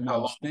seconds. And I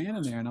was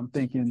standing there, and I'm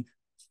thinking,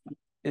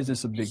 is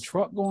this a big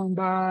truck going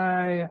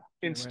by?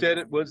 Instead,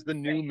 it was the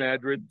New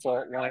Madrid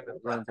fault line that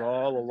runs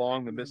all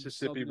along the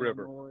Mississippi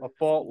River, a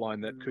fault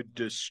line that could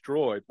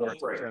destroy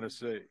parts of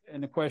Tennessee.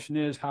 And the question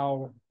is,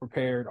 how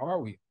prepared are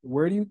we?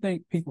 Where do you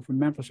think people from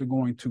Memphis are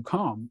going to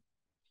come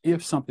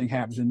if something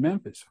happens in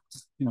Memphis?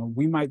 You know,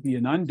 we might be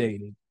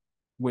inundated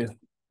with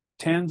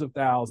tens of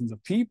thousands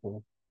of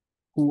people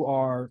who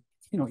are,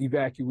 you know,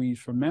 evacuees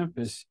from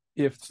Memphis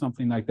if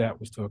something like that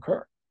was to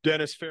occur.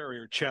 Dennis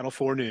Ferrier, Channel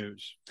 4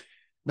 News.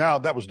 Now,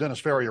 that was Dennis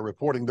Ferrier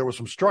reporting. There was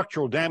some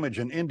structural damage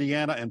in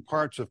Indiana and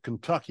parts of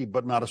Kentucky,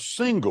 but not a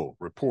single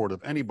report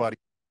of anybody.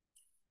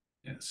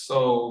 Yeah,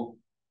 so,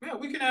 yeah,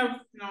 we can have,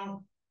 you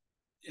know,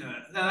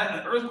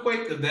 an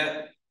earthquake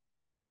that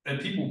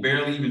people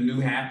barely even knew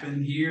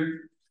happened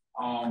here.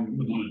 On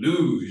the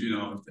news, you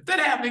know, if that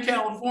happened in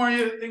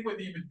California, they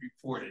wouldn't even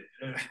report it.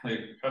 Like,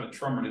 had a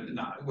tremor that did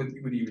not, you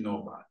wouldn't even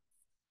know about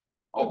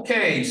it.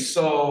 Okay,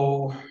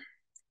 so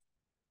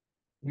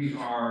we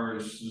are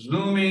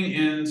zooming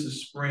into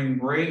spring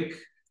break.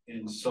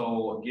 And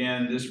so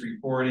again, this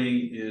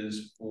reporting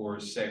is for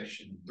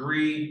section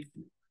 3.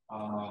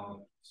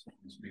 So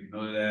let's make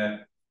note of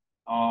that.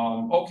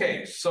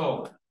 Okay,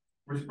 so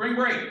for spring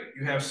break,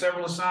 you have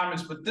several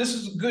assignments, but this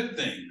is a good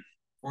thing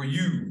for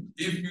you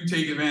if you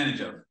take advantage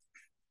of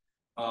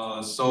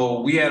it.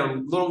 So we had a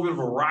little bit of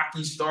a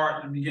rocky start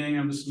at the beginning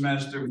of the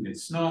semester. We had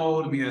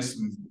snow, we had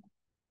some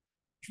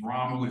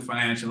drama with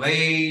financial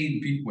aid,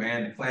 people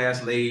had the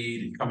class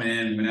late and coming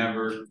in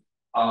whenever.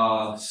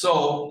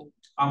 So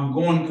I'm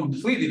going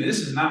completely, this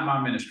is not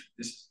my ministry.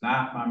 This is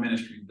not my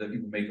ministry that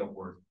people make up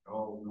work.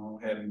 Oh, no,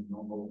 having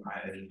no,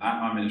 it's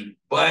not my ministry.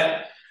 But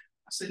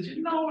I said,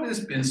 you know,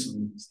 there's been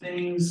some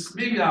things,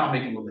 maybe I'll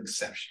make a little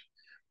exception.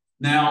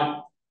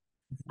 Now,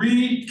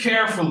 read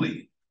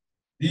carefully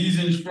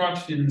these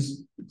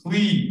instructions,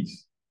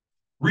 please.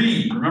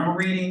 Read, remember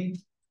reading?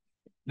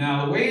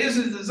 Now, the way this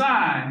is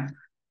designed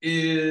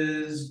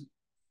is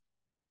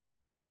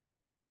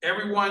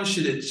everyone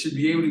should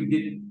be able to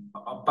get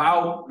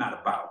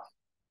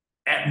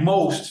at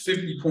most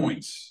 50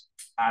 points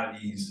out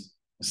of these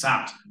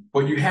assignments,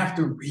 but you have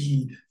to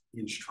read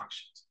the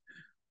instructions.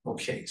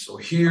 Okay, so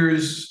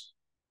here's,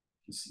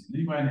 let's see,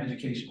 anybody in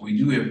education? We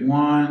do have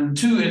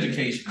 2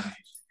 education.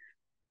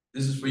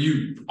 This is for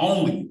you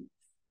only.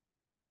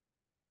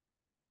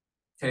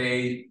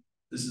 Okay,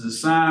 this is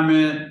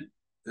assignment.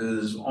 This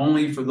is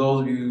only for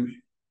those of you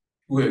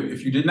who have,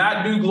 if you did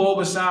not do Globe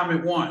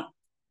Assignment 1,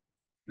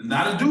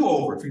 not a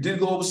do-over. If you did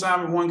Globe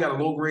Assignment 1, got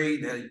a low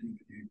grade,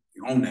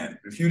 you own that.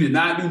 If you did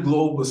not do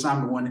Globe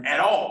Assignment 1 at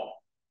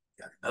all,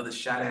 you got another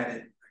shot at it.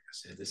 Like I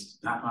said, this is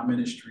not my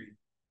ministry.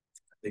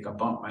 I think I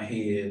bumped my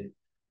head.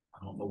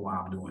 I don't know why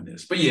I'm doing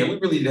this, but yeah, we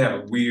really did have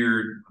a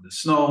weird, the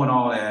snow and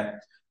all that.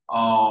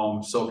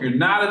 So if you're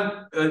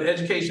not an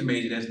education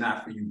major, that's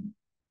not for you.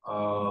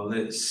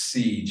 Let's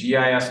see,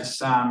 GIS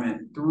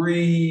assignment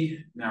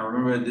 3. Now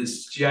remember,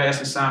 this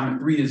GIS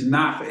assignment 3 is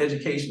not for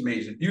education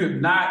majors. If you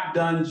have not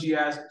done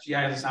GIS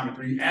assignment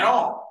 3 at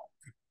all,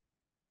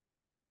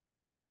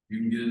 you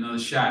can get another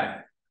shot at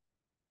it.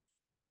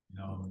 You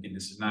know, again,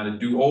 this is not a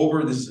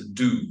do-over, this is a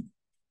do.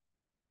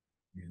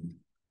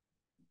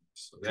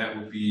 So that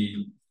would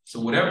be, so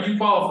whatever you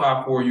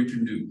qualify for, you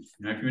can do.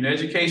 Now, if you're an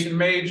education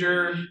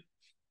major,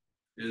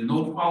 there's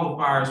no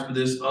qualifiers for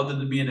this other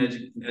than being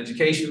an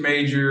education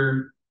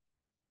major.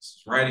 This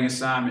is writing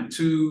assignment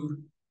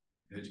 2,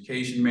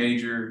 education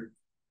major.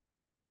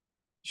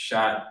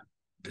 Shot,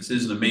 this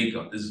isn't a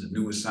makeup, this is a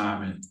new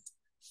assignment.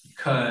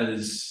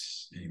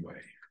 Because, anyway,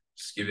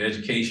 just give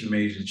education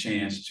majors a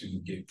chance to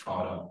get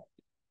caught up.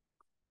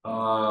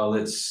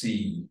 Let's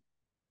see.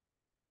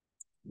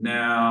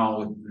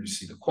 Now, let's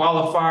see the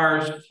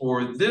qualifiers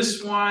for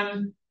this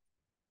one.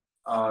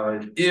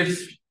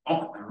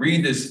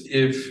 Read this,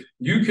 if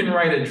you can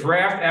write a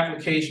draft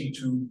application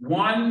to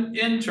one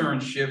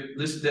internship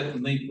listed at the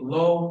link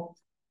below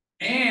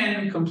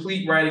and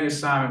complete writing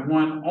assignment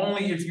 1,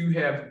 only if you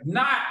have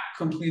not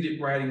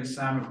completed writing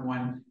assignment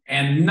 1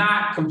 and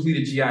not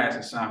completed GIS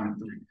assignment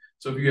 3.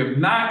 So if you have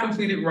not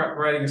completed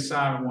writing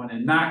assignment 1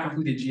 and not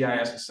completed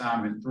GIS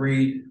assignment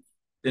 3,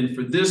 then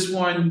for this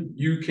one,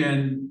 you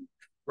can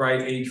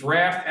write a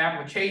draft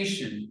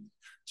application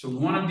to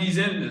one of these.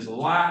 There's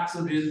lots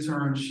of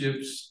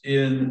internships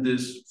in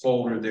this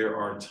folder. There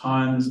are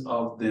tons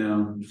of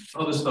them.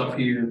 Other stuff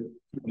here,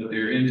 but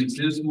they're in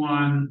this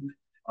one.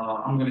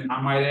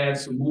 I might add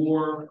some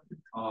more.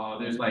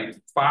 There's like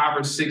 5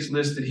 or 6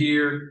 listed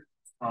here.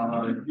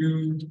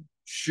 You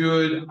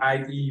should,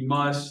 i.e.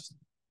 must,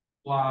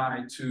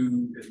 apply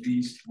to at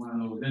least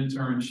one of those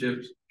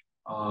internships.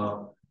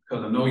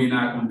 Because I know you're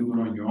not going to do it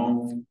on your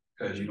own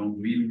because you don't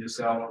believe in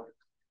yourself.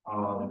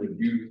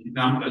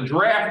 Now a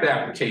draft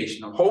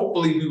application,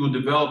 hopefully we will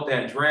develop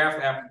that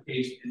draft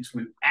application into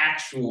an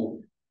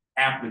actual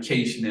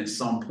application at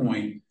some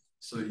point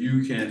so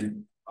you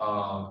can,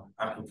 I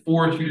can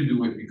force you to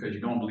do it because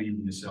you don't believe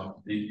in yourself.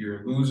 You think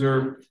you're a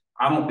loser.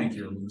 I don't think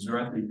you're a loser.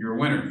 I think you're a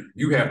winner.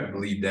 You have to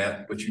believe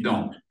that, but you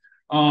don't.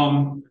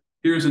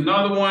 Here's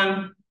another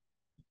one.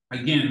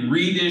 Again,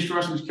 read the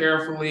instructions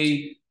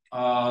carefully.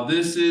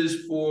 This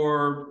is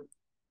for,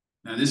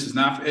 now this is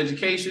not for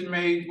education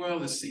made. Well,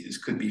 let's see, this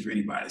could be for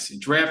anybody. See,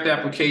 draft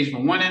application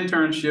for one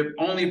internship,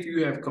 only if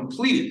you have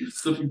completed.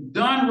 So if you've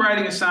done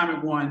writing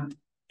assignment 1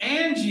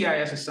 and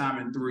GIS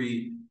assignment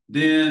 3,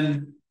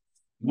 then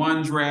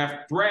one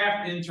draft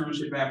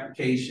internship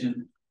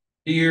application.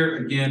 Here,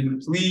 again,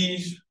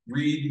 please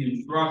read the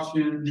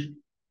instructions.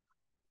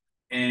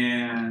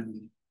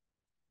 And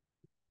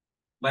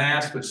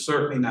last but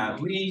certainly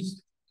not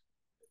least,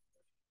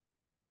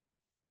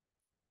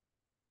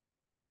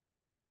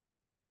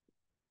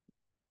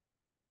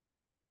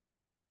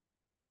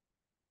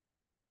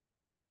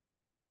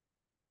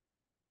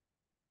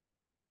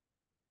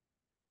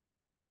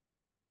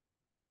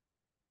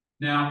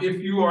 now, if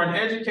you are an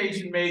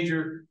education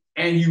major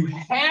and you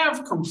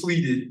have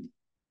completed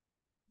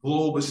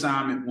Globe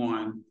Assignment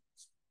 1,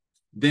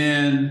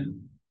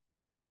 then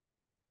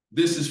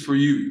this is for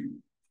you.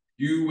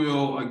 You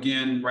will,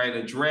 again, write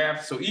a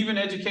draft. So even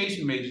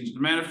education majors, as a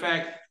matter of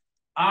fact,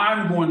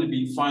 I'm going to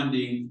be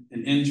funding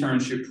an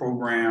internship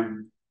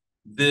program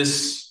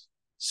this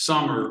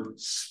summer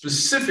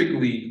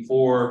specifically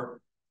for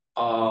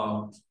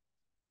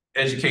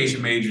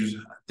education majors.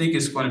 I think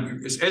it's going to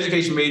be, it's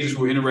education majors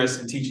who are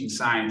interested in teaching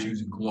science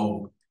using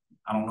Globe.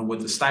 I don't know what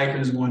the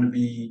stipend is going to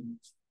be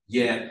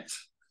yet.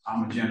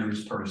 I'm a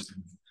generous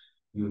person.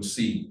 You'll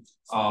see.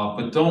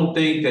 But don't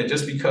think that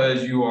just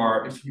because you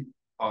are, if you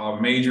are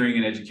majoring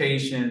in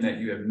education, that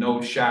you have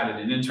no shot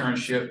at an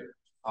internship.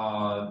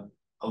 A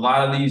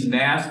lot of these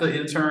NASA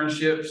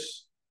internships,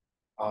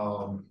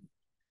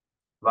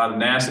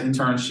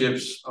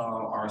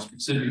 are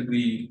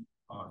specifically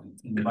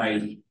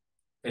invite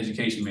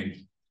education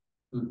majors.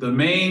 The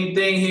main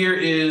thing here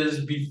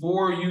is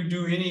before you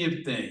do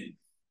anything,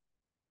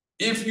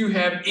 if you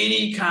have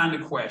any kind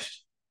of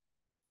question,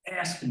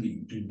 ask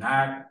me. Do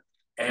not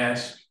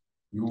ask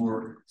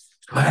your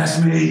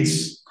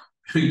classmates,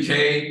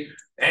 okay?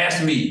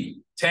 Ask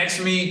me.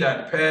 Text me,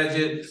 Dr.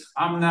 Padgett.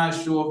 I'm not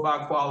sure if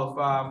I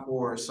qualify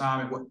for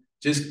assignment.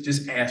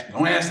 Just ask me.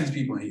 Don't ask these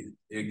people here.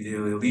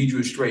 It'll lead you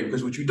astray,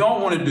 because what you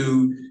don't want to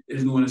do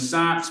is do an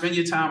assignment, spend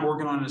your time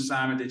working on an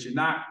assignment that you're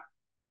not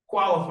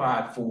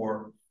qualified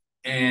for,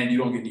 and you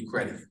don't get any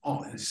credit.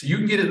 Oh, so you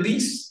can get at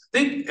least, I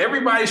think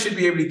everybody should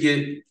be able to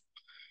get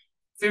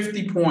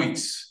 50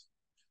 points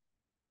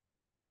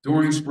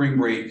during spring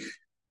break.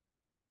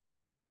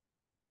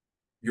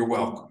 You're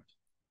welcome.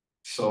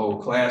 So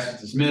class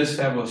is dismissed.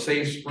 Have a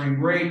safe spring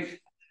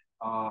break.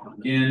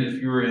 Again,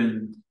 if you're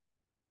in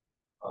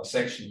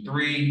section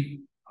 3,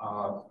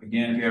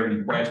 again, if you have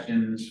any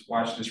questions,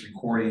 watch this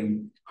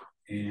recording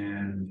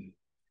and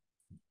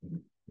have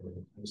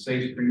a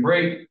safe spring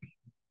break.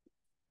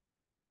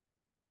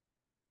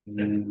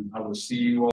 And I will see you all.